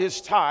God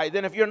his tithe,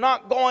 and if you're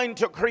not going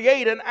to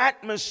create an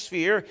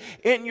atmosphere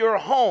in your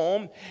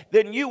home,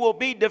 then you will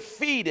be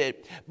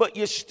defeated. But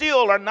you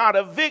still are not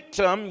a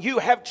victim. You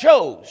have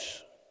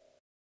chose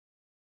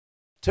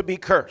to be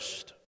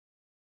cursed.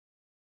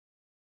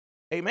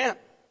 Amen.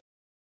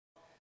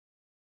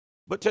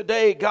 But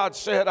today God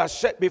said, I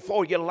set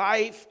before you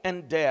life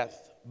and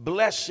death,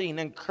 blessing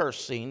and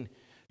cursing.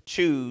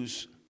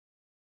 Choose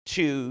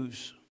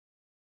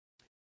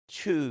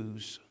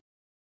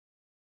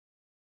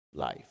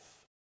life.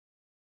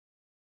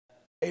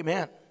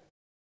 Amen.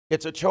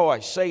 It's a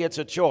choice. Say it's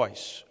a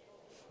choice.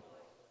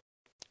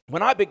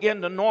 When I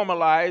begin to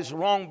normalize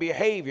wrong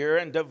behavior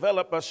and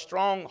develop a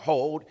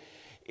stronghold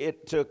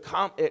to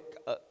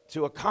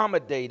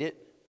accommodate it,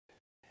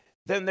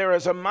 then there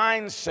is a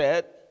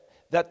mindset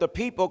that the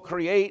people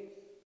create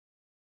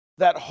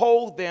that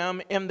hold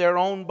them in their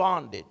own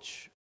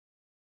bondage.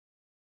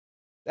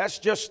 That's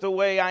just the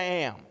way I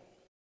am.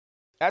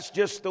 That's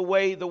just the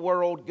way the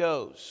world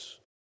goes.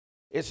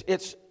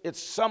 It's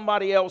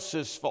somebody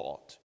else's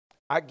fault.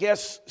 I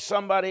guess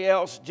somebody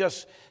else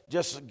just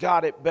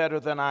got it better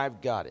than I've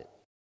got it.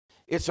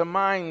 It's a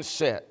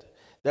mindset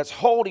that's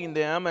holding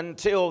them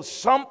until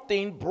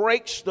something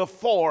breaks the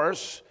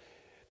force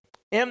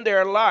in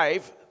their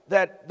life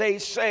that they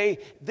say,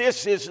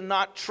 this is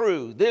not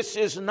true. This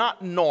is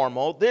not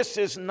normal. This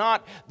is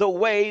not the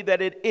way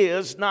that it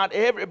is. Not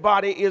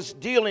everybody is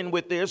dealing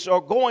with this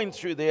or going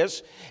through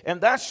this. And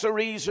that's the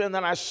reason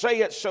that I say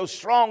it so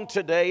strong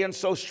today and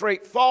so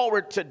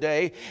straightforward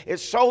today,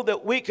 is so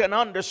that we can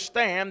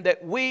understand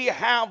that we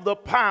have the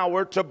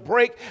power to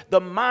break the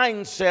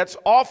mindsets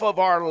off of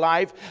our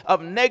life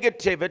of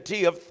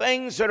negativity, of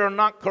things that are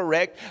not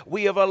correct.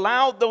 We have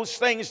allowed those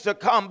things to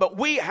come, but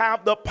we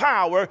have the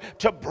power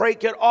to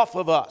break it off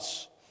of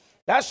us.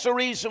 That's the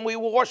reason we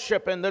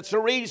worship, and that's the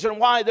reason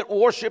why that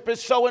worship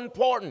is so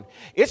important.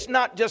 It's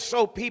not just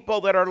so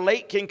people that are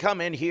late can come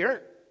in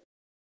here.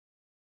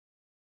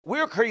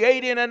 We're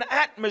creating an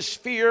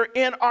atmosphere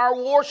in our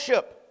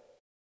worship.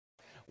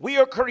 We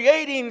are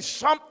creating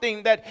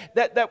something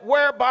that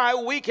whereby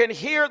we can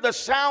hear the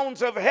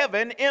sounds of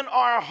heaven in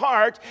our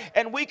heart,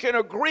 and we can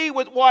agree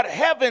with what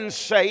heaven's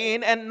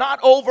saying and not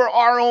over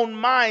our own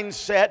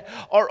mindset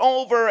or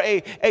over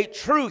a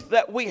truth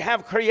that we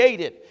have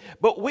created.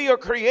 But we are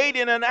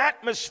creating an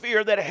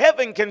atmosphere that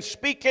heaven can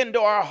speak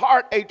into our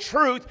heart a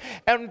truth,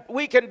 and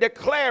we can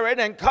declare it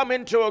and come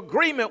into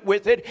agreement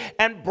with it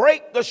and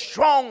break the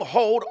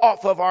stronghold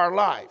off of our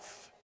life.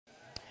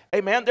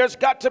 Amen. There's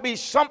got to be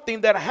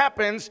something that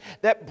happens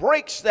that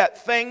breaks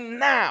that thing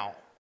now.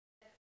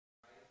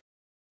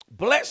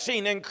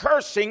 Blessing and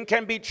cursing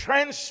can be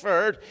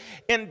transferred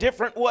in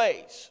different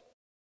ways.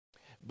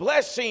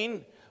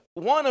 Blessing,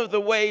 one of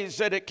the ways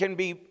that it can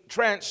be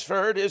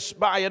transferred is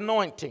by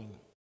anointing.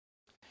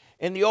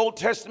 In the Old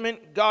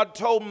Testament, God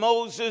told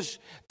Moses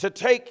to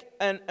take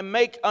and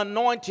make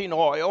anointing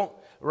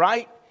oil,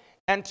 right?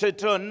 And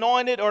to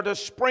anoint it or to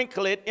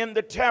sprinkle it in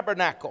the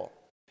tabernacle.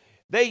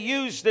 They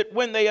used it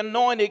when they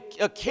anointed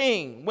a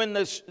king. When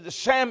the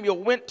Samuel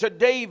went to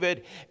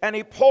David and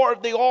he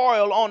poured the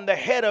oil on the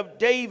head of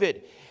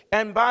David,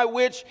 and by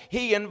which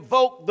he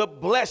invoked the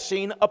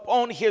blessing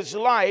upon his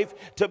life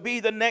to be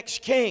the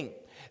next king.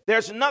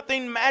 There's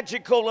nothing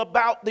magical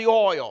about the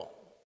oil,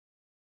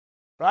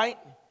 right?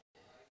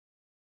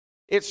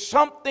 It's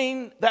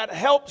something that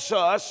helps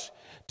us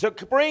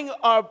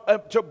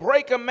to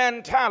break a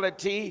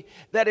mentality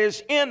that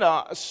is in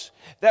us,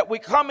 that we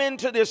come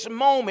into this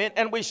moment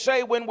and we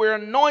say when we're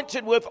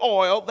anointed with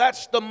oil,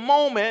 that's the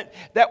moment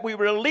that we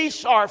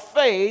release our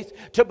faith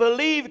to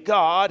believe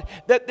God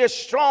that this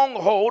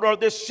stronghold or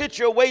this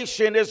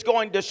situation is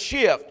going to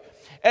shift.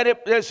 And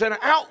it is an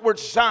outward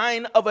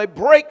sign of a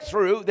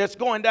breakthrough that's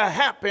going to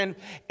happen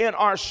in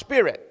our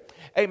spirit.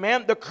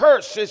 Amen. The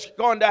curse is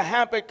going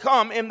to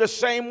come in the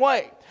same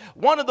way.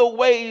 One of the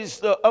ways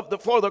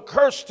for the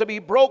curse to be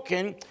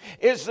broken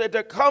is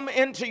to come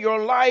into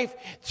your life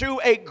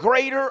through a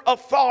greater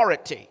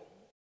authority.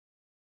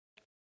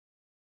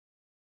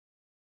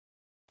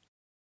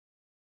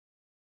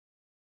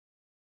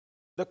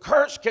 The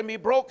curse can be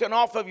broken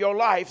off of your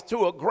life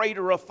through a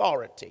greater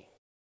authority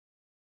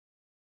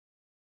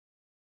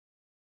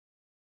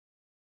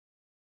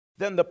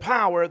than the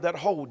power that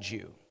holds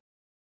you.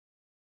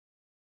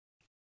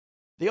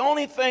 The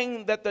only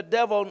thing that the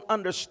devil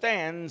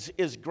understands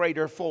is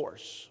greater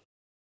force.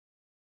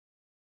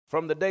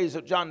 From the days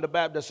of John the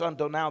Baptist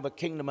until now, the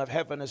kingdom of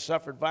heaven has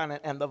suffered violence,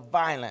 and the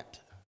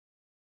violent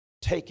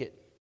take it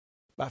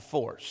by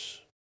force.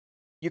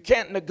 You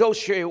can't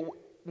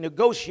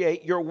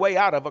negotiate your way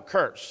out of a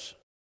curse.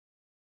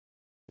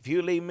 If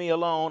you leave me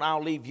alone,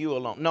 I'll leave you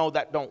alone. No,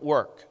 that don't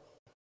work.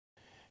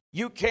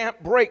 You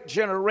can't break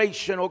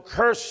generational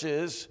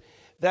curses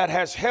that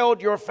has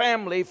held your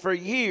family for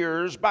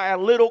years by a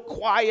little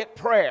quiet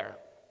prayer.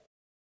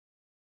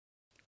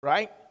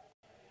 Right?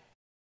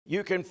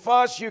 You can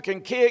fuss, you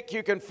can kick,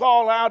 you can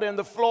fall out in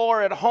the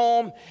floor at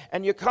home,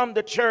 and you come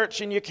to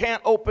church and you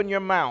can't open your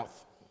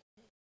mouth.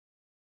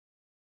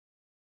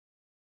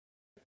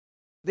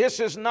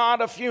 This is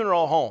not a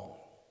funeral home.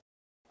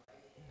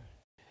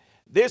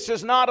 This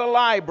is not a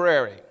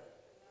library.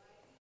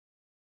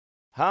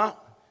 Huh?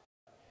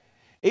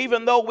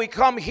 Even though we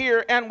come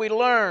here and we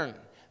learn,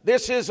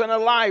 this isn't a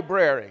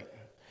library.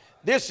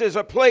 This is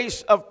a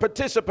place of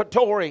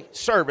participatory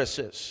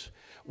services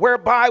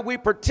whereby we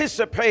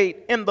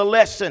participate in the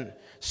lesson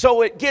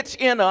so it gets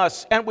in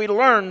us and we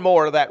learn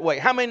more that way.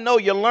 How many know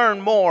you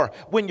learn more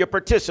when you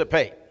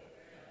participate?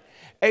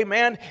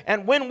 Amen.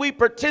 And when we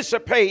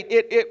participate,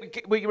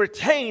 we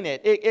retain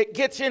it. It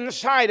gets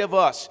inside of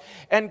us.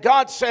 And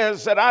God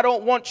says that I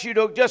don't want you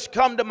to just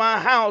come to my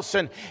house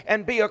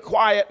and be a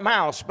quiet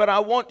mouse, but I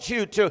want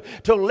you to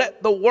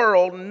let the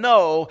world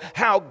know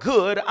how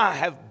good I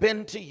have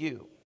been to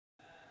you.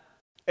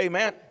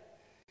 Amen.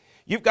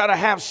 You've got to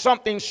have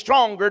something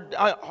stronger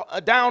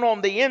down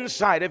on the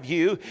inside of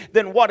you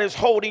than what is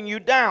holding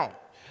you down.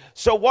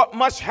 So what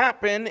must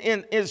happen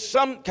is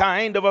some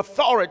kind of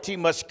authority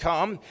must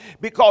come,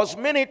 because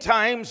many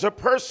times a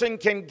person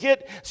can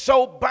get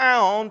so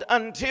bound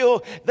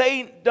until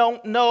they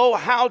don't know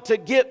how to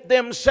get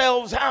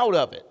themselves out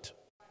of it.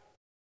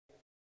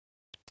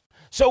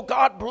 So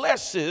God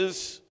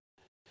blesses.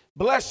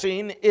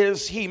 Blessing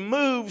is He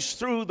moves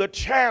through the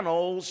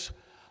channels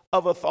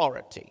of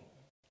authority.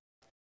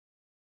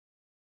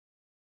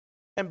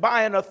 And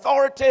by an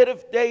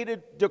authoritative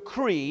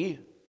decree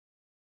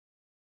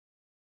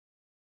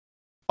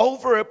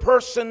over a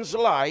person's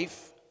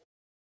life,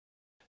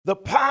 the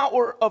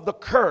power of the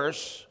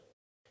curse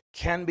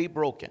can be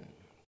broken.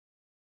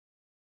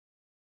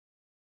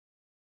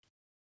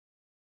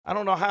 I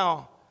don't know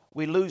how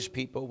we lose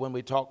people when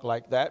we talk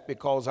like that,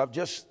 because I've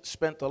just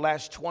spent the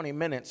last 20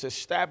 minutes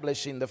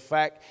establishing the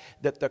fact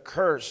that the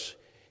curse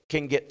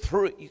can get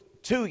through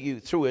to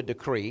you through a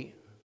decree.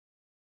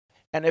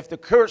 And if the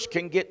curse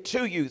can get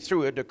to you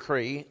through a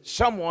decree,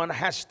 someone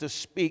has to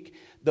speak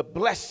the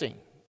blessing.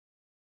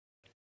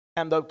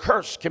 And the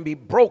curse can be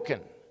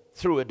broken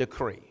through a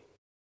decree.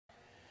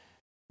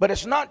 But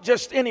it's not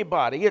just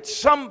anybody. It's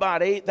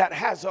somebody that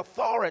has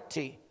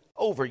authority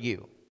over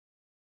you.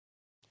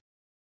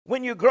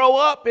 When you grow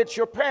up, it's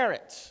your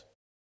parents.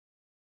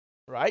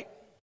 Right?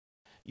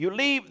 You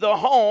leave the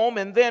home,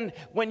 and then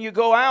when you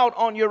go out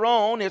on your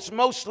own, it's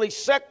mostly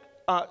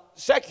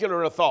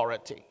secular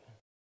authority.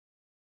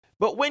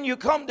 But when you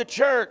come to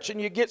church and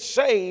you get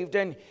saved,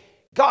 and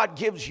God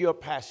gives you a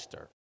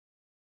pastor.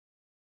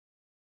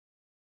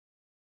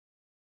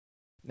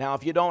 Now,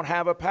 if you don't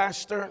have a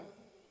pastor,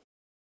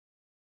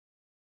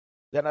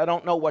 then I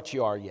don't know what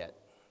you are yet.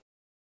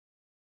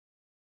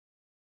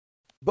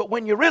 But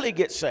when you really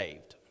get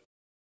saved,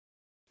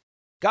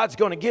 God's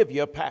going to give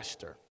you a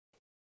pastor.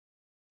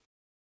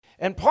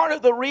 And part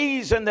of the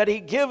reason that he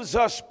gives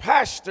us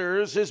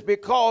pastors is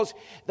because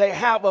they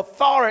have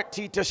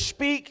authority to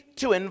speak,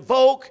 to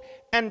invoke,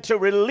 and to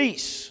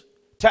release,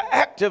 to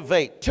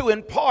activate, to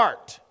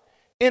impart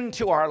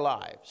into our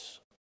lives.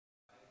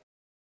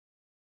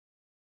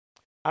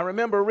 I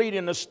remember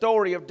reading the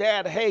story of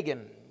Dad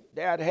Hagin.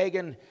 Dad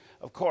Hagin,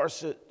 of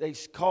course, they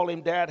call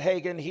him Dad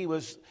Hagin. He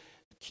was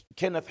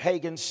Kenneth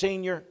Hagin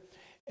Sr.,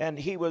 and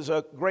he was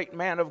a great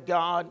man of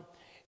God.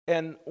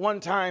 And one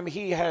time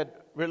he had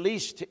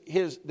released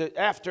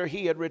after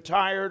he had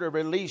retired or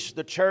released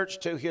the church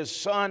to his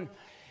son,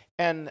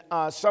 and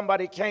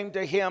somebody came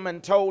to him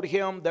and told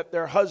him that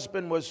their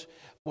husband was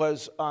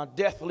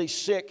deathly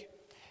sick.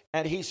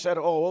 And he said,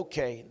 oh,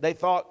 okay. They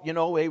thought, he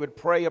would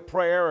pray a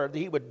prayer or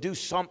he would do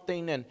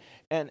something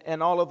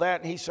and all of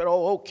that. And he said,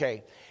 oh,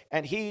 okay.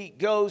 And he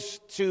goes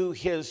to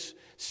his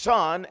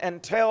son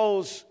and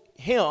tells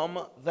him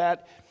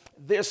that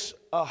this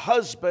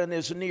husband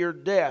is near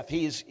death.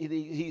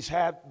 He's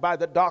had by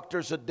the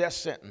doctors a death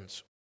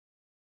sentence.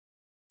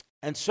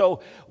 And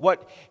so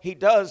what he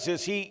does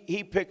is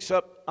he picks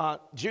up,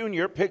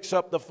 Junior picks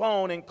up the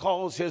phone and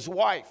calls his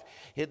wife.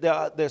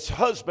 This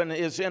husband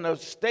is in a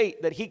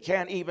state that he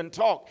can't even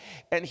talk.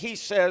 And he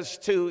says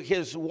to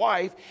his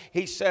wife,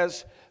 he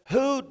says,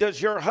 who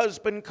does your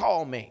husband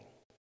call me?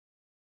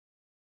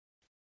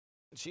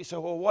 She said,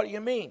 well, what do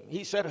you mean?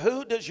 He said,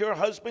 who does your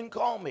husband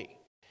call me?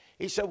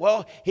 He said,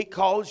 well, he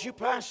calls you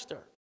pastor.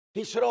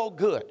 He said, oh,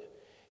 good.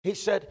 He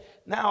said,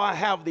 now I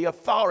have the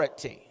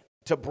authority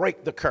to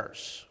break the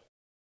curse.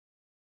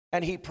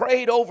 And he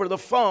prayed over the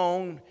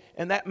phone,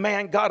 and that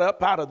man got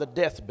up out of the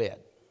deathbed.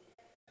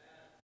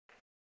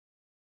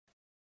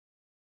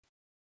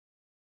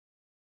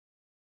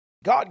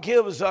 God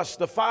gives us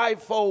the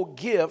fivefold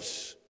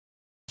gifts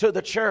to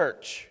the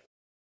church.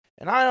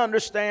 And I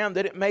understand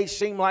that it may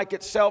seem like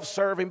it's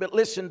self-serving, but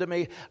listen to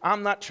me.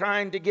 I'm not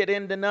trying to get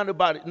into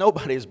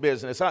nobody's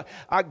business.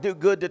 I do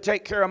good to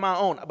take care of my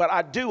own. But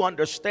I do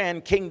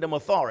understand kingdom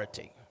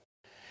authority.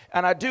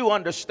 And I do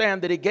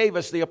understand that he gave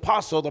us the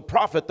apostle, the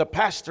prophet, the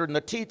pastor, and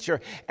the teacher,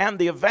 and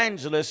the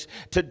evangelist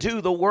to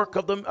do the work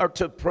of them, or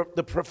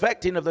the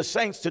perfecting of the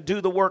saints, to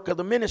do the work of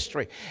the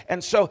ministry.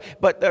 And so,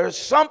 but there's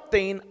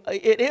something,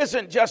 it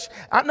isn't just,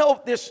 I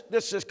know this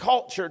is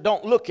culture,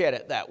 don't look at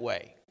it that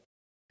way.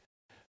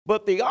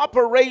 But the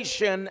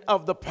operation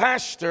of the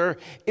pastor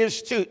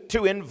is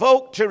to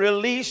invoke, to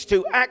release,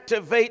 to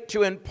activate,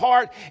 to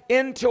impart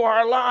into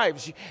our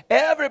lives.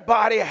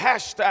 Everybody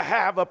has to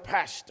have a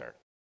pastor.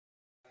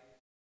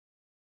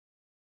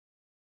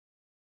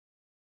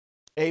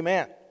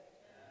 Amen.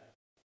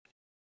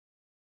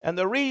 And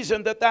the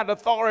reason that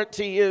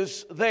authority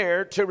is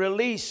there to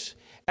release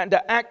and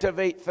to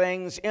activate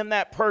things in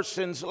that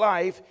person's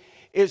life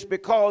is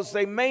because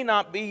they may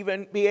not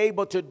even be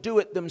able to do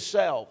it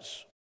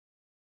themselves.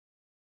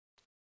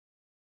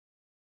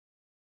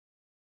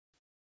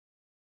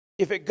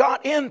 If it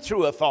got in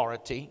through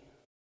authority,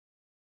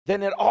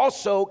 then it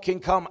also can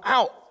come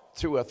out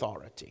through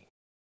authority.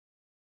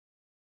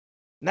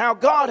 Now,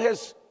 God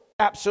has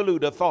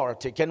absolute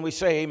authority. Can we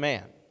say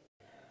amen?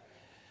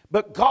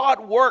 But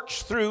God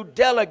works through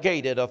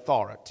delegated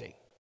authority.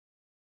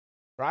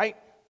 Right?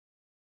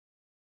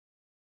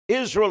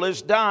 Israel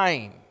is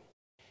dying.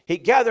 He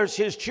gathers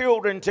his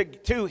children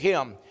to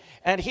him,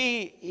 and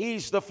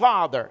he's the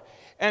father.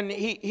 And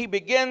he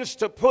begins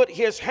to put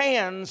his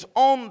hands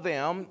on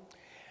them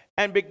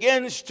and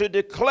begins to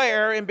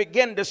declare and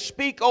begin to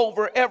speak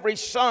over every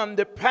son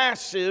that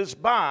passes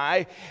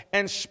by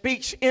and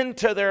speaks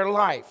into their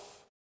life.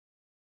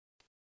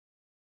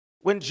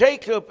 When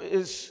Jacob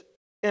is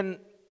in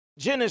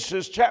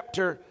Genesis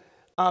chapter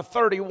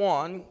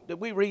 31,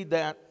 did we read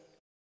that?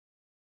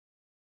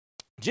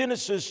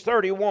 Genesis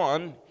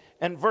 31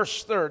 and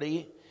verse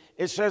 30,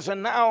 it says,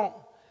 and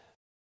now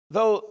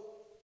though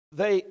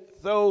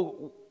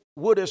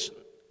wouldest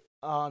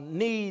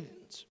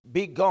needs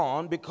be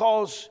gone,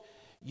 because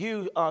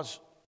you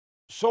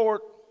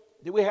sort,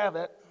 do we have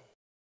it?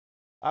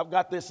 I've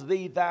got this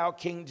thee, thou,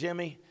 King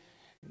Jimmy.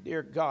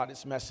 Dear God,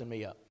 it's messing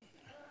me up.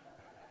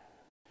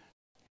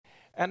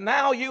 And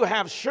now you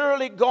have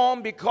surely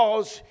gone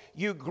because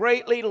you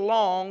greatly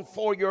long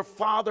for your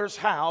father's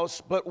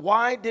house, but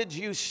why did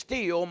you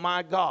steal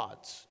my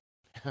gods?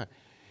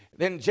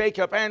 Then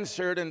Jacob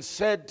answered and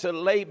said to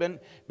Laban,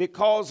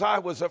 because I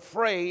was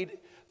afraid,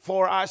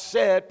 for I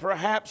said,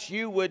 perhaps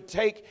you would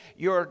take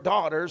your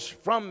daughters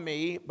from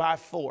me by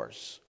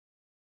force.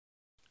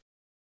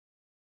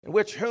 In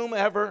which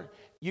whomever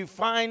you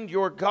find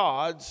your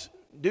gods,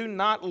 do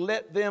not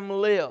let them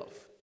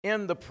live.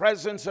 In the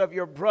presence of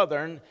your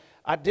brethren,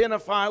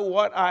 identify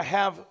what I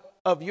have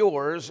of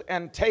yours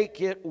and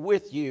take it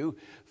with you.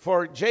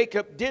 For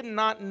Jacob did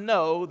not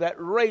know that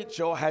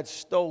Rachel had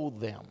stole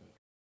them.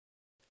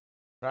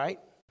 Right?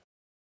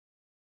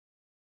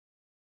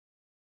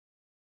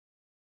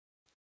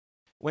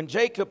 When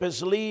Jacob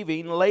is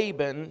leaving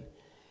Laban,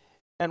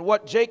 and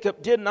what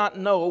Jacob did not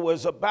know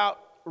was about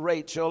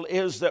Rachel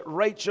is that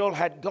Rachel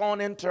had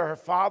gone into her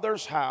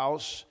father's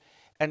house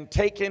and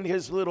taken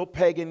his little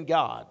pagan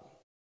god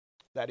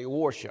that he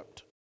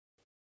worshiped.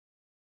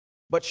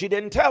 But she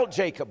didn't tell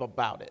Jacob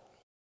about it.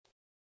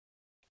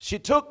 She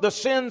took the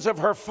sins of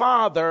her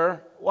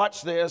father,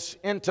 watch this,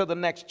 into the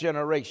next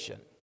generation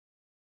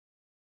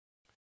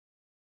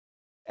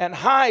and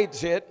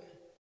hides it,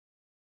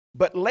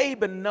 but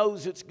Laban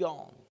knows it's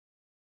gone.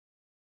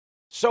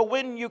 So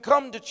when you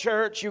come to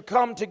church, you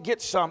come to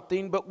get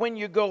something, but when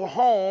you go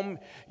home,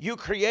 you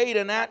create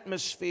an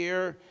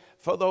atmosphere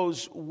for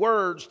those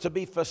words to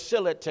be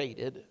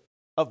facilitated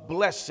of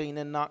blessing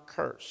and not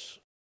curse,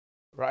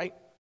 right?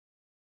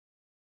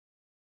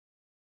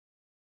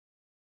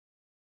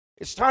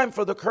 It's time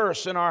for the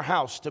curse in our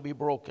house to be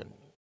broken.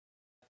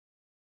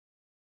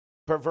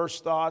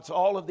 Perverse thoughts,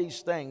 all of these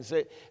things,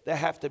 they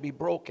have to be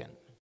broken.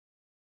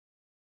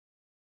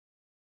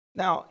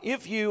 Now,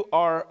 if you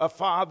are a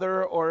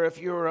father or if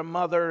you're a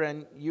mother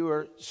and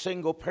you're a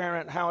single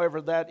parent,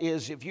 however that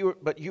is,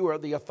 but you are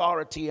the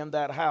authority in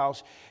that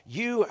house,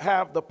 you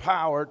have the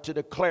power to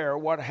declare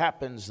what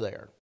happens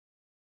there.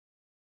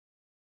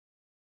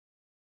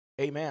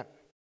 Amen.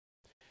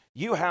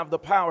 You have the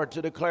power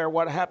to declare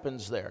what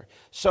happens there.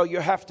 So you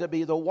have to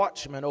be the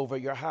watchman over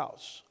your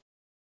house.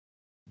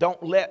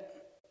 Don't let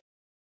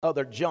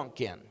other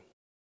junk in.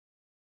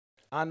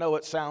 I know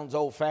it sounds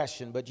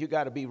old-fashioned, but you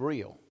got to be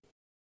real.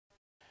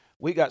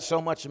 We got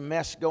so much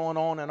mess going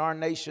on in our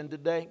nation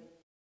today.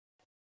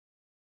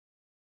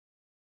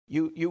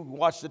 You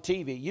watch the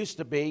TV. Used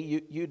to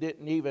be, you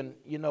didn't even,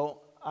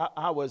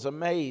 I was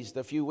amazed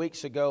a few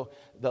weeks ago,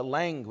 the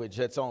language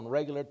that's on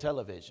regular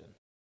television.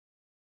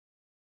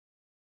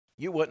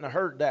 You wouldn't have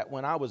heard that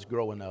when I was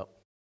growing up.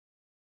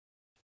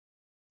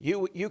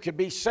 You could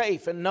be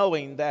safe in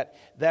knowing that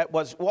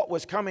was what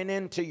was coming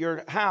into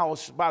your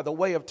house by the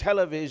way of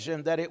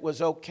television, that it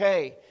was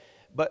okay.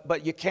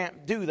 But you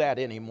can't do that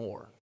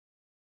anymore.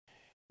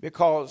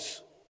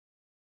 Because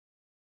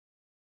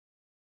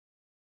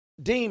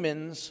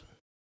demons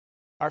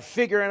are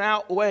figuring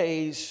out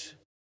ways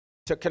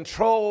to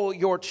control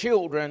your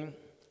children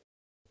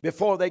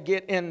before they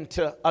get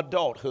into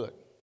adulthood.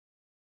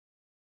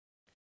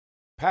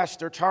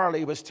 Pastor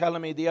Charlie was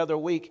telling me the other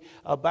week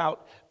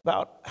about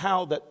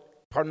how that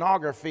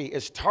pornography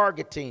is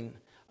targeting,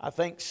 I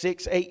think,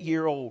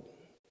 6-8-year-old,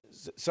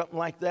 something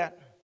like that.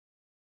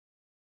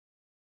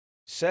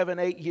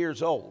 7-8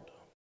 years old.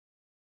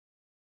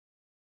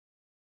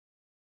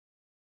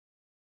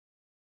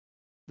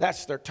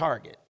 That's their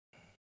target.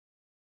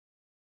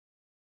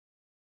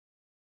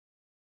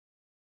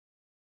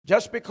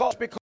 Just because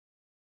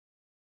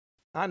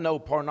I know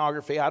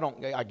pornography, I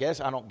don't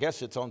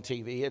guess it's on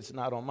TV, it's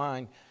not on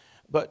mine,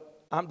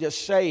 but I'm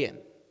just saying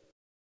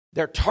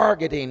they're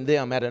targeting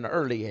them at an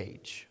early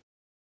age.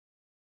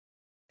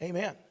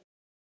 Amen.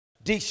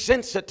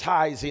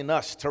 Desensitizing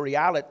us to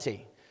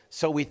reality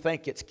so we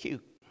think it's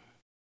cute.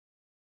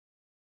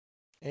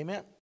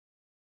 Amen.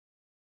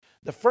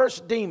 The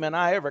first demon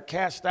I ever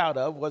cast out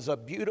of was a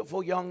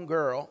beautiful young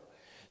girl.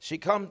 She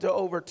come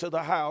over to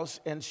the house,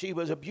 and she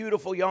was a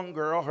beautiful young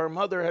girl. Her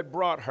mother had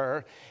brought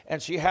her,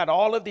 and she had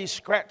all of these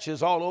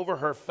scratches all over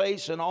her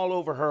face and all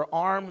over her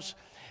arms.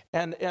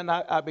 And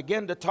I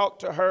began to talk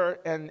to her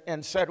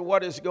and said,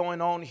 what is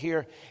going on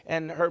here?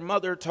 And her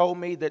mother told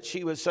me that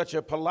she was such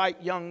a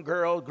polite young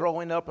girl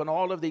growing up and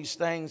all of these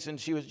things, and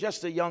she was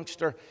just a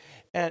youngster.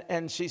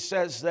 And she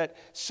says that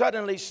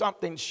suddenly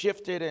something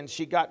shifted and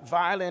she got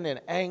violent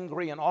and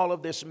angry and all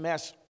of this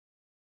mess.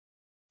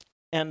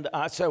 And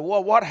I said,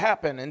 well, what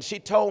happened? And she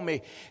told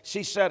me,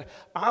 she said,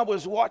 I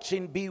was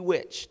watching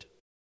Bewitched.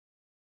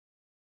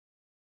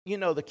 You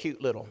know the cute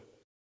little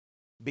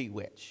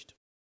Bewitched.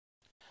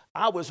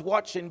 I was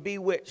watching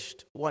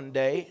Bewitched one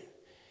day,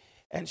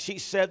 and she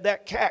said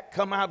that cat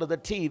come out of the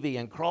TV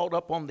and crawled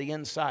up on the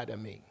inside of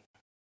me.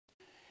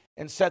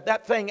 And said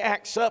that thing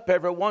acts up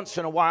every once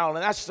in a while,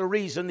 and that's the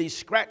reason these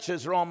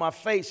scratches are on my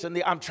face,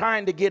 and I'm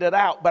trying to get it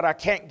out, but I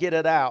can't get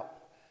it out.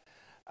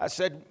 I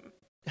said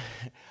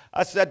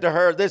to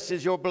her, this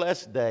is your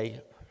blessed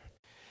day,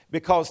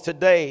 because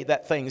today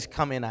that thing's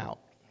coming out.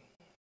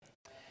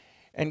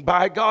 And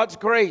by God's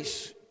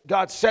grace,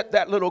 God set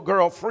that little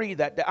girl free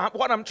that day.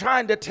 What I'm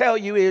trying to tell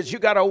you is you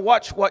got to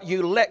watch what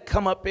you let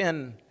come up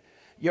in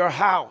your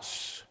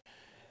house.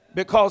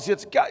 Because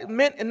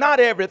not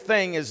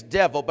everything is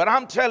devil, but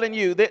I'm telling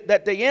you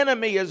that the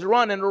enemy is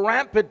running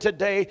rampant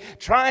today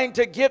trying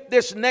to get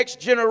this next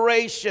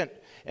generation.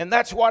 And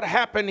that's what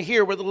happened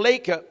here with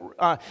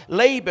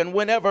Laban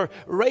whenever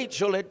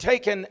Rachel had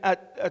taken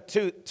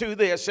to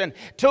this and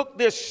took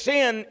this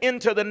sin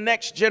into the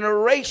next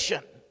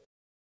generation.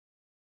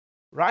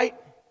 Right?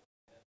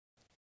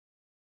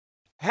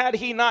 Had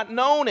he not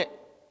known it,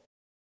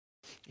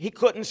 he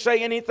couldn't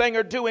say anything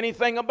or do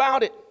anything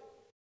about it.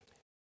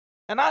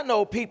 And I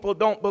know people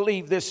don't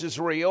believe this is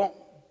real,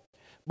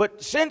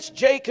 but since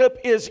Jacob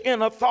is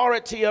in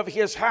authority of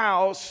his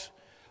house,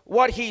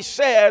 what he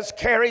says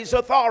carries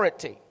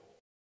authority.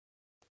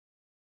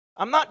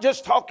 I'm not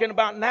just talking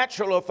about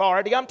natural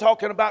authority, I'm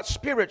talking about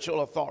spiritual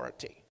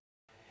authority.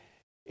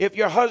 If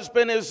your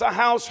husband is a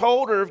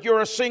household, or if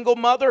you're a single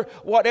mother,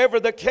 whatever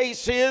the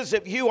case is,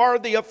 if you are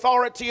the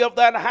authority of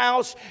that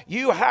house,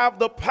 you have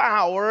the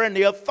power and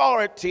the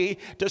authority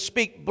to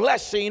speak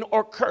blessing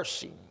or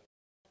cursing.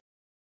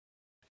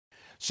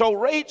 So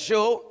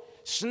Rachel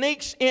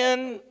sneaks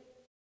in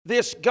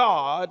this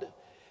God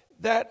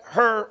that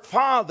her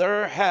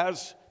father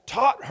has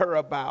taught her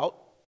about.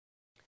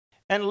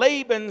 And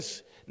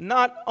Laban's,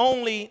 not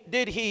only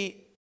did he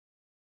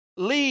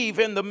leave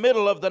in the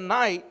middle of the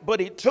night, but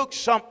he took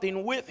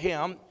something with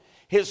him,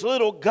 his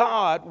little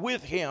God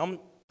with him.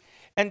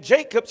 And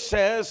Jacob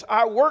says,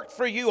 I worked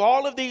for you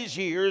all of these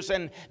years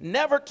and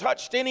never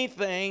touched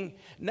anything,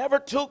 never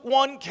took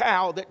one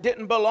cow that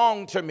didn't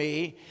belong to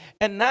me,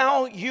 and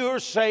now you're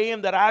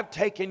saying that I've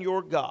taken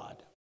your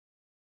God.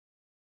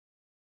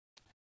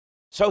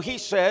 So he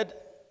said,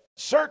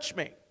 search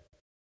me.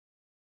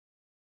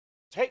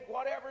 Take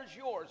whatever's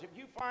yours. If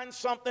you find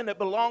something that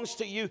belongs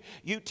to you,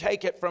 you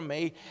take it from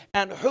me.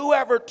 And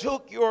whoever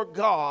took your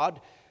God,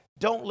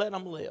 don't let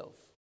them live.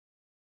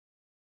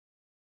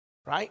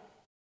 Right?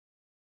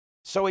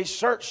 So he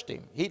searched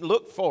him. He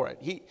looked for it.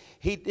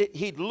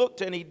 He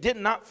looked and he did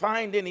not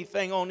find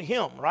anything on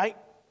him, right?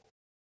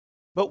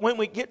 But when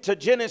we get to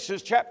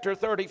Genesis chapter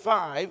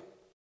 35,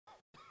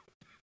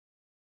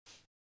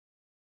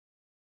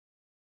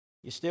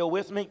 you still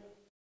with me?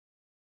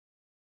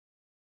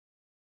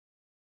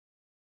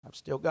 I've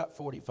still got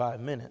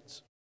 45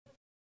 minutes.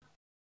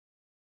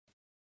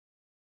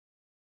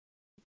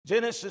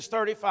 Genesis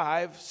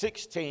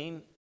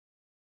 35:16.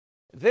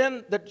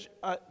 Then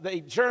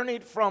they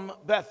journeyed from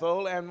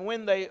Bethel, and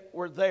when they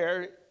were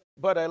there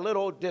but a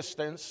little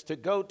distance to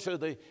go to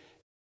the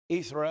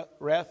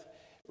Ephrath,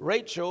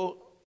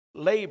 Rachel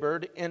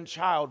labored in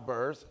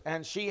childbirth,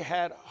 and she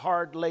had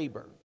hard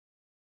labor.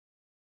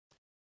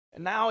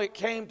 And now it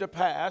came to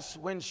pass,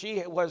 when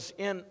she was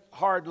in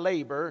hard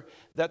labor,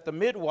 that the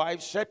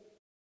midwife said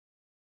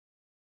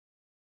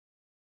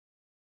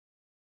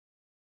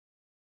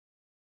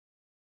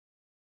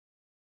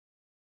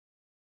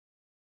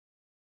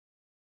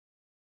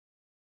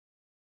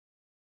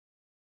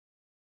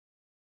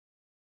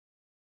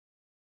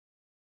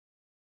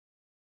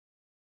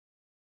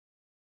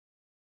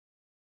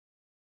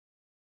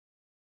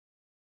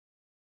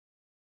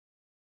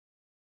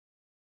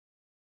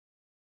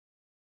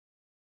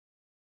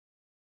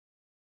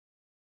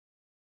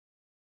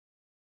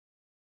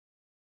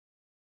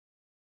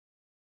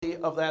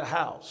of that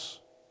house.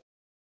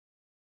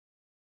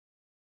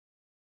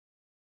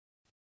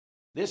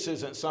 This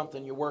isn't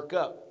something you work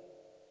up.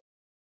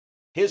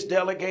 His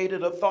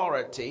delegated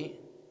authority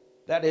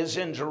that is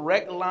in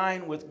direct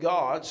line with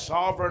God's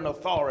sovereign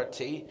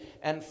authority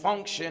and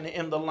function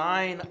in the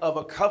line of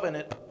a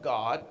covenant of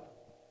God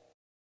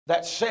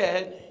that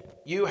said,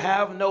 you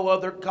have no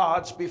other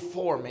gods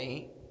before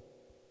me.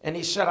 And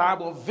he said, I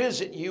will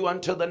visit you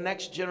unto the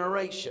next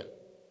generation.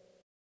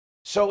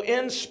 So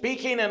in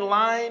speaking in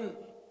line,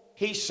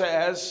 he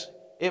says,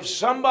 if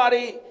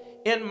somebody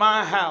in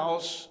my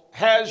house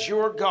has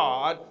your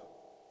God,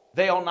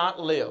 they'll not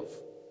live.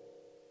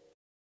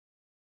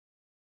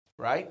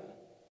 Right?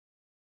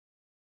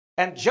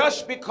 And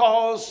just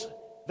because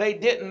they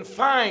didn't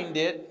find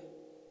it,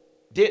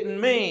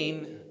 didn't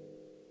mean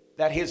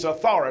that his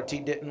authority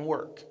didn't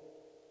work.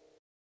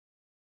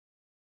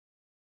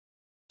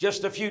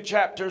 Just a few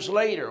chapters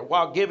later,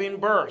 while giving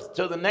birth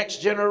to the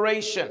next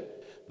generation,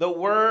 the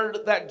word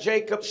that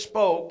Jacob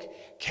spoke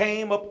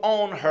came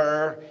upon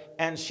her,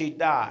 and she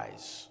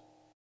dies.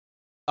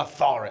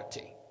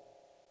 Authority.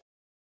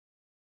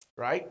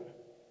 Right?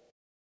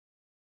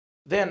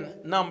 Then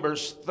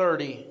Numbers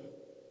 30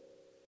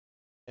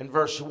 and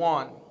verse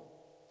 1.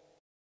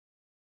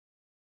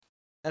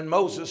 And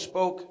Moses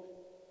spoke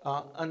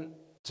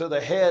to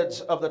the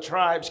heads of the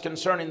tribes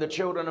concerning the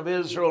children of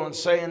Israel, and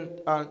saying,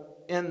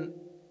 in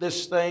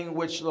this thing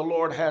which the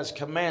Lord has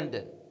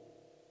commanded.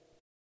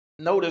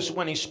 Notice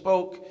when he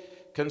spoke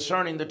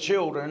concerning the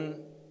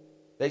children,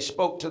 they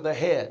spoke to the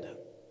head.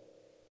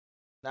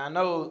 Now I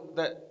know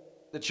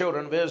that the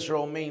children of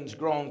Israel means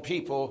grown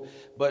people,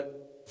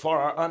 but for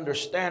our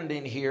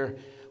understanding here,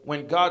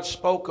 when God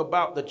spoke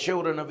about the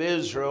children of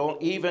Israel,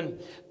 even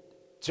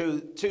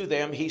to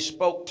them, he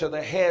spoke to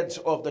the heads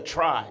of the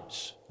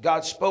tribes.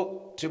 God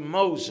spoke to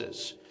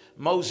Moses.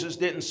 Moses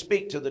didn't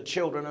speak to the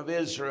children of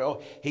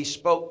Israel. He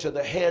spoke to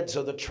the heads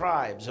of the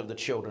tribes of the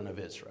children of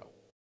Israel.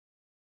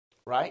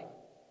 Right?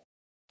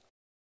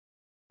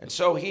 And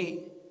so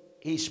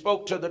he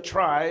spoke to the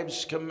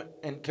tribes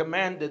and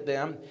commanded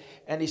them.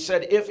 And he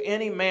said, if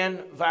any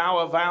man vow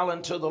a vow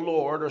unto the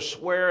Lord, or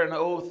swear an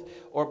oath,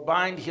 or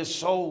bind his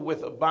soul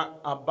with a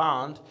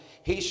bond,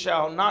 he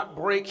shall not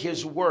break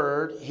his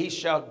word. He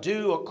shall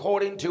do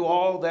according to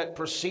all that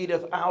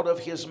proceedeth out of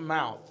his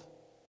mouth.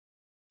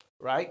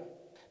 Right?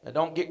 Now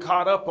don't get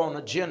caught up on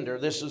the gender.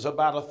 This is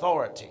about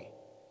authority.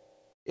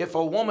 If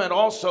a woman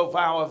also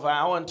vow a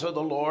vow unto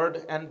the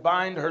Lord, and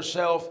bind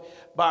herself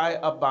by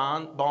a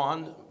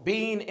bond,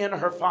 being in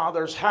her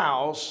father's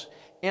house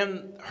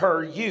in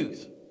her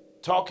youth,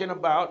 talking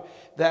about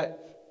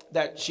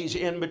that she's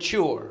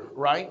immature,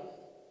 right?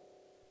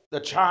 the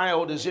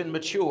child is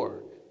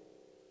immature.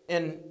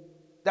 And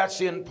that's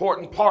the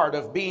important part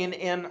of being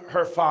in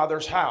her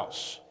father's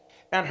house.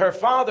 And her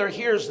father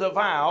hears the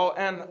vow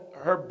and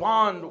her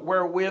bond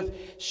wherewith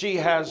she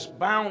has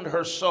bound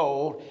her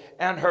soul,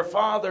 and her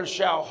father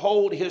shall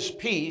hold his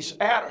peace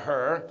at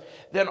her,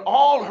 then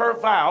all her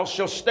vows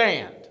shall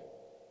stand.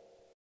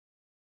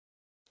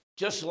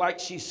 Just like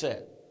she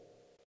said,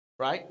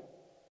 right?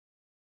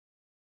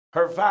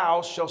 Her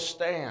vows shall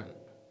stand.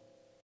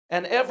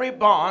 And every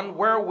bond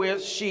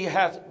wherewith she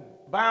hath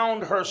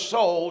bound her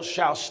soul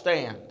shall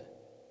stand.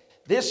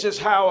 This is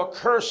how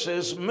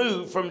curses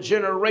move from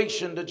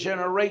generation to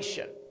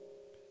generation.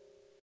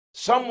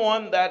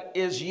 Someone that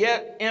is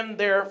yet in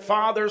their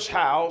father's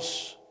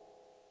house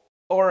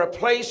or a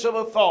place of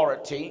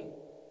authority,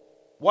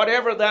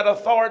 whatever that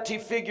authority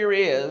figure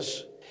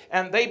is,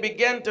 and they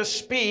begin to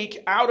speak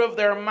out of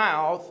their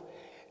mouth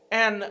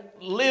and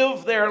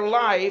live their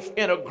life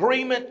in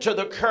agreement to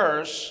the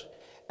curse.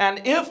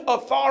 And if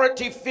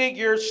authority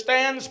figure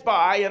stands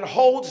by and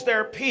holds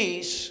their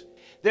peace,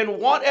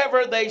 then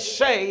whatever they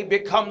say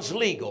becomes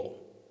legal.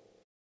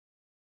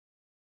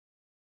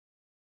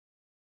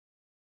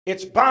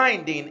 It's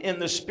binding in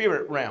the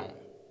spirit realm.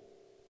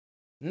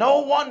 No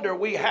wonder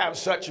we have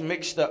such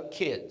mixed up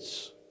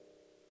kids.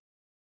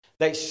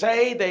 They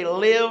say, they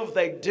live,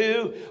 they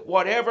do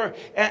whatever,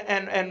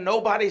 and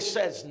nobody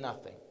says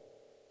nothing.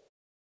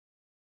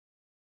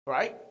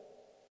 Right?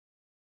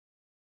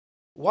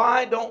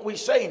 Why don't we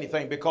say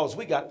anything? Because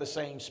we got the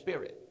same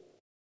spirit.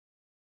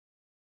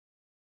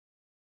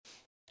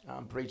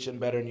 I'm preaching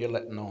better than you're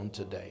letting on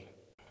today.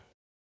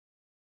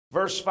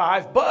 Verse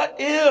 5, but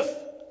if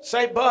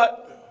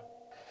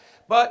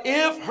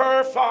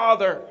her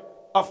father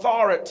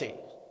authority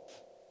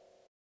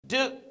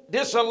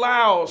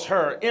disallows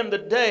her in the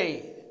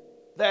day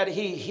that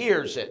he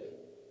hears it,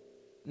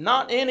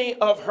 not any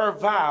of her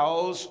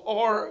vows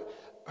or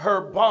her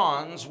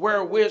bonds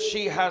wherewith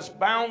she has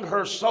bound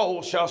her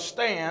soul shall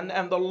stand,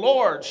 and the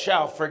Lord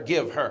shall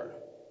forgive her,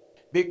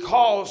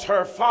 because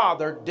her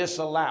father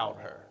disallowed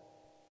her.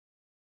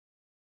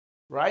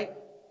 Right?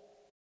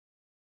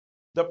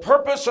 The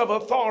purpose of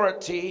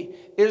authority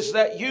is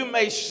that you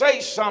may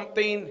say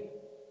something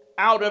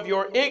out of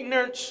your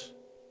ignorance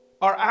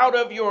or out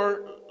of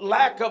your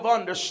lack of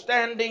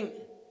understanding.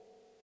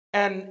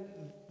 And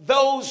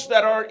those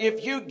that are,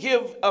 if you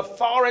give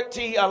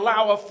authority,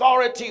 allow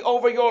authority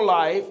over your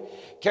life,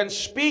 can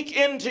speak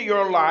into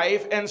your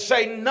life and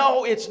say,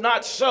 no, it's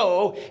not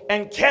so,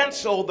 and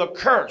cancel the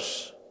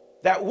curse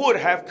that would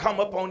have come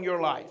upon your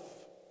life.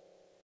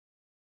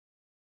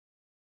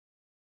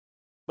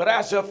 But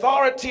as the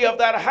authority of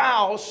that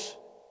house,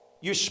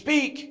 you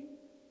speak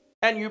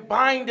and you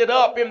bind it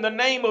up in the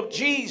name of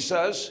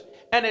Jesus,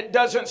 and it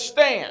doesn't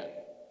stand.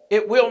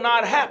 It will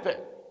not happen,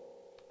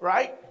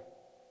 right?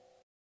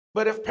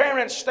 But if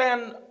parents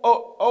stand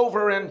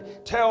over and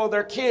tell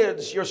their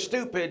kids, you're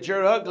stupid,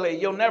 you're ugly,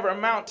 you'll never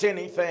amount to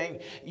anything,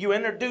 you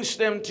introduce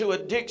them to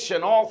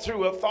addiction all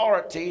through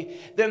authority,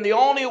 then the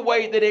only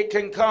way that it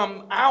can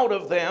come out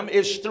of them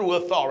is through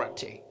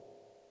authority.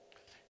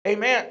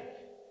 Amen.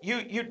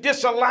 You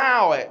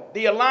disallow it.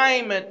 The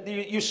alignment,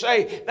 you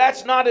say,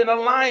 that's not in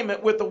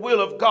alignment with the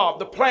will of God,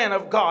 the plan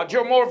of God.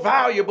 You're more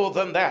valuable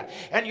than that.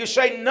 And you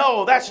say,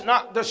 no, that's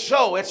not the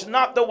so. It's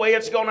not the way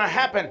it's going to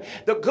happen.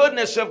 The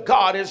goodness of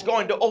God is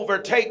going to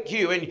overtake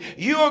you, and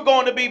you are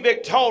going to be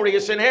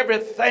victorious in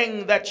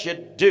everything that you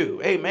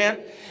do. Amen.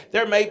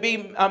 There may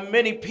be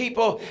many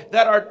people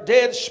that are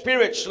dead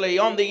spiritually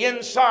on the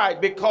inside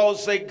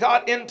because they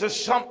got into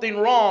something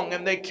wrong,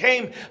 and they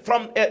came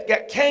from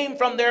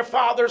their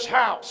father's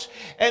house,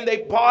 and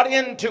they bought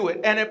into it,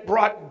 and it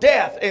brought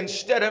death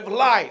instead of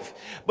life.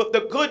 But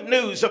the good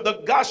news of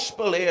the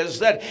gospel is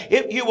that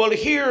if you will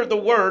hear the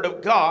word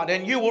of God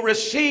and you will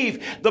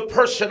receive the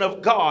person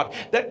of God,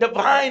 that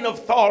divine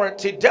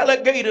authority,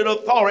 delegated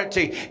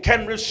authority,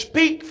 can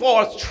speak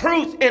forth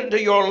truth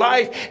into your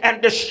life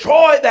and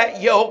destroy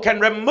that yoke and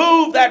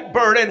remove that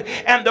burden,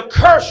 and the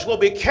curse will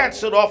be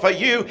canceled off of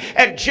you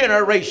and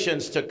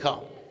generations to come.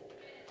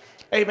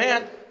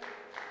 Amen.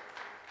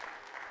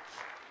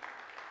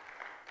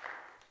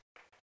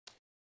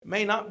 It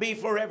may not be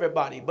for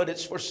everybody, but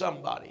it's for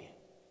somebody.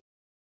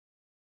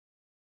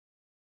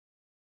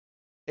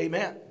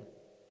 Amen.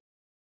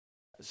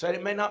 I said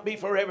it may not be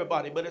for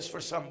everybody, but it's for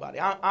somebody.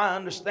 I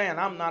understand.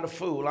 I'm not a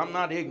fool. I'm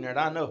not ignorant.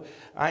 I know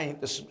I ain't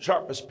the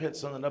sharpest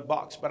pencil in the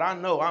box, but I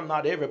know I'm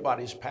not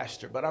everybody's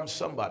pastor, but I'm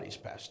somebody's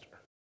pastor.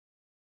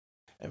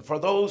 And for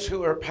those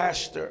who are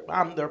pastor,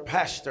 I'm their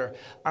pastor,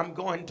 I'm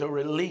going to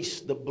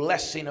release the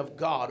blessing of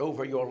God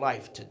over your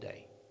life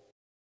today.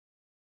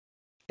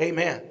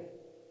 Amen.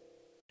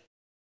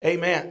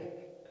 Amen.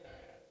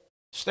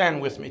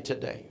 Stand with me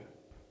today.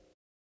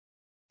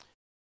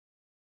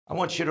 I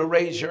want you to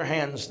raise your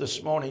hands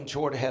this morning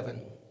toward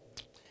heaven.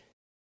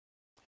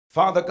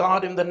 Father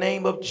God, in the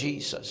name of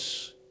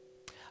Jesus,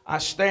 I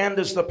stand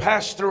as the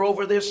pastor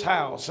over this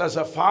house, as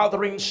a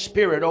fathering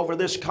spirit over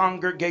this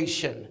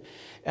congregation.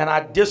 And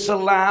I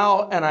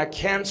disallow and I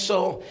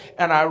cancel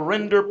and I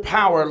render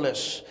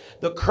powerless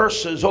the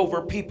curses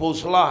over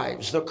people's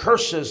lives, the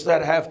curses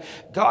that have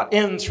got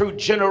in through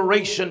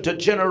generation to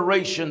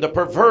generation, the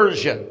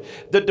perversion,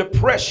 the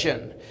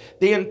depression,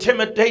 the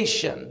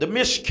intimidation, the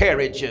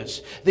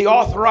miscarriages, the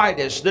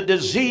arthritis, the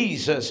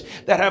diseases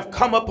that have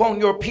come upon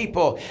your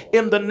people.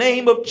 In the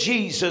name of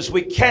Jesus,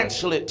 we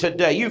cancel it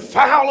today. You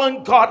foul,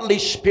 ungodly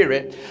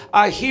spirit,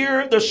 I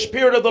hear the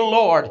Spirit of the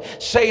Lord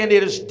saying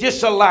it is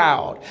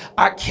disallowed.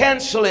 I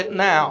cancel it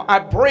now. I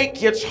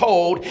break its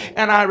hold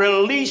and I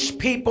release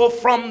people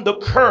from the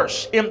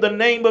curse in the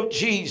name of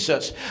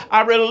Jesus.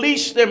 I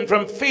release them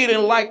from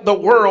feeling like the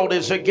world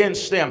is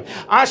against them.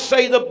 I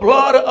say the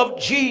blood of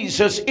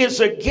Jesus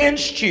is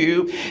against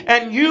you,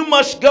 and you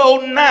must go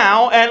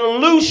now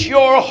and loose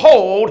your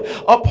hold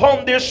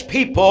upon this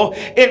people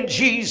in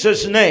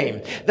Jesus'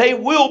 name. They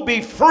will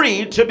be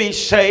free to be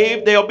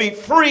saved. They'll be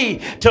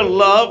free to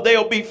love.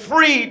 They'll be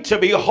free to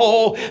be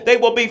whole. They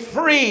will be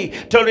free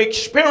to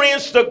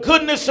experience the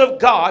goodness of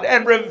God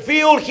and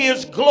reveal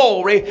His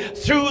glory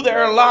through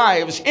their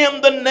lives.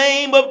 In the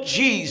name of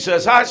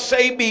Jesus, I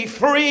say be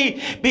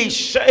free, be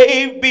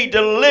saved, be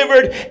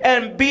delivered,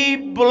 and be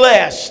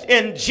blessed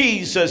in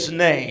Jesus'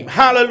 name.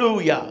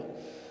 Hallelujah.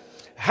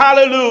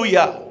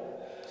 Hallelujah.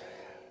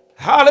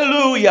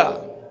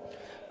 Hallelujah.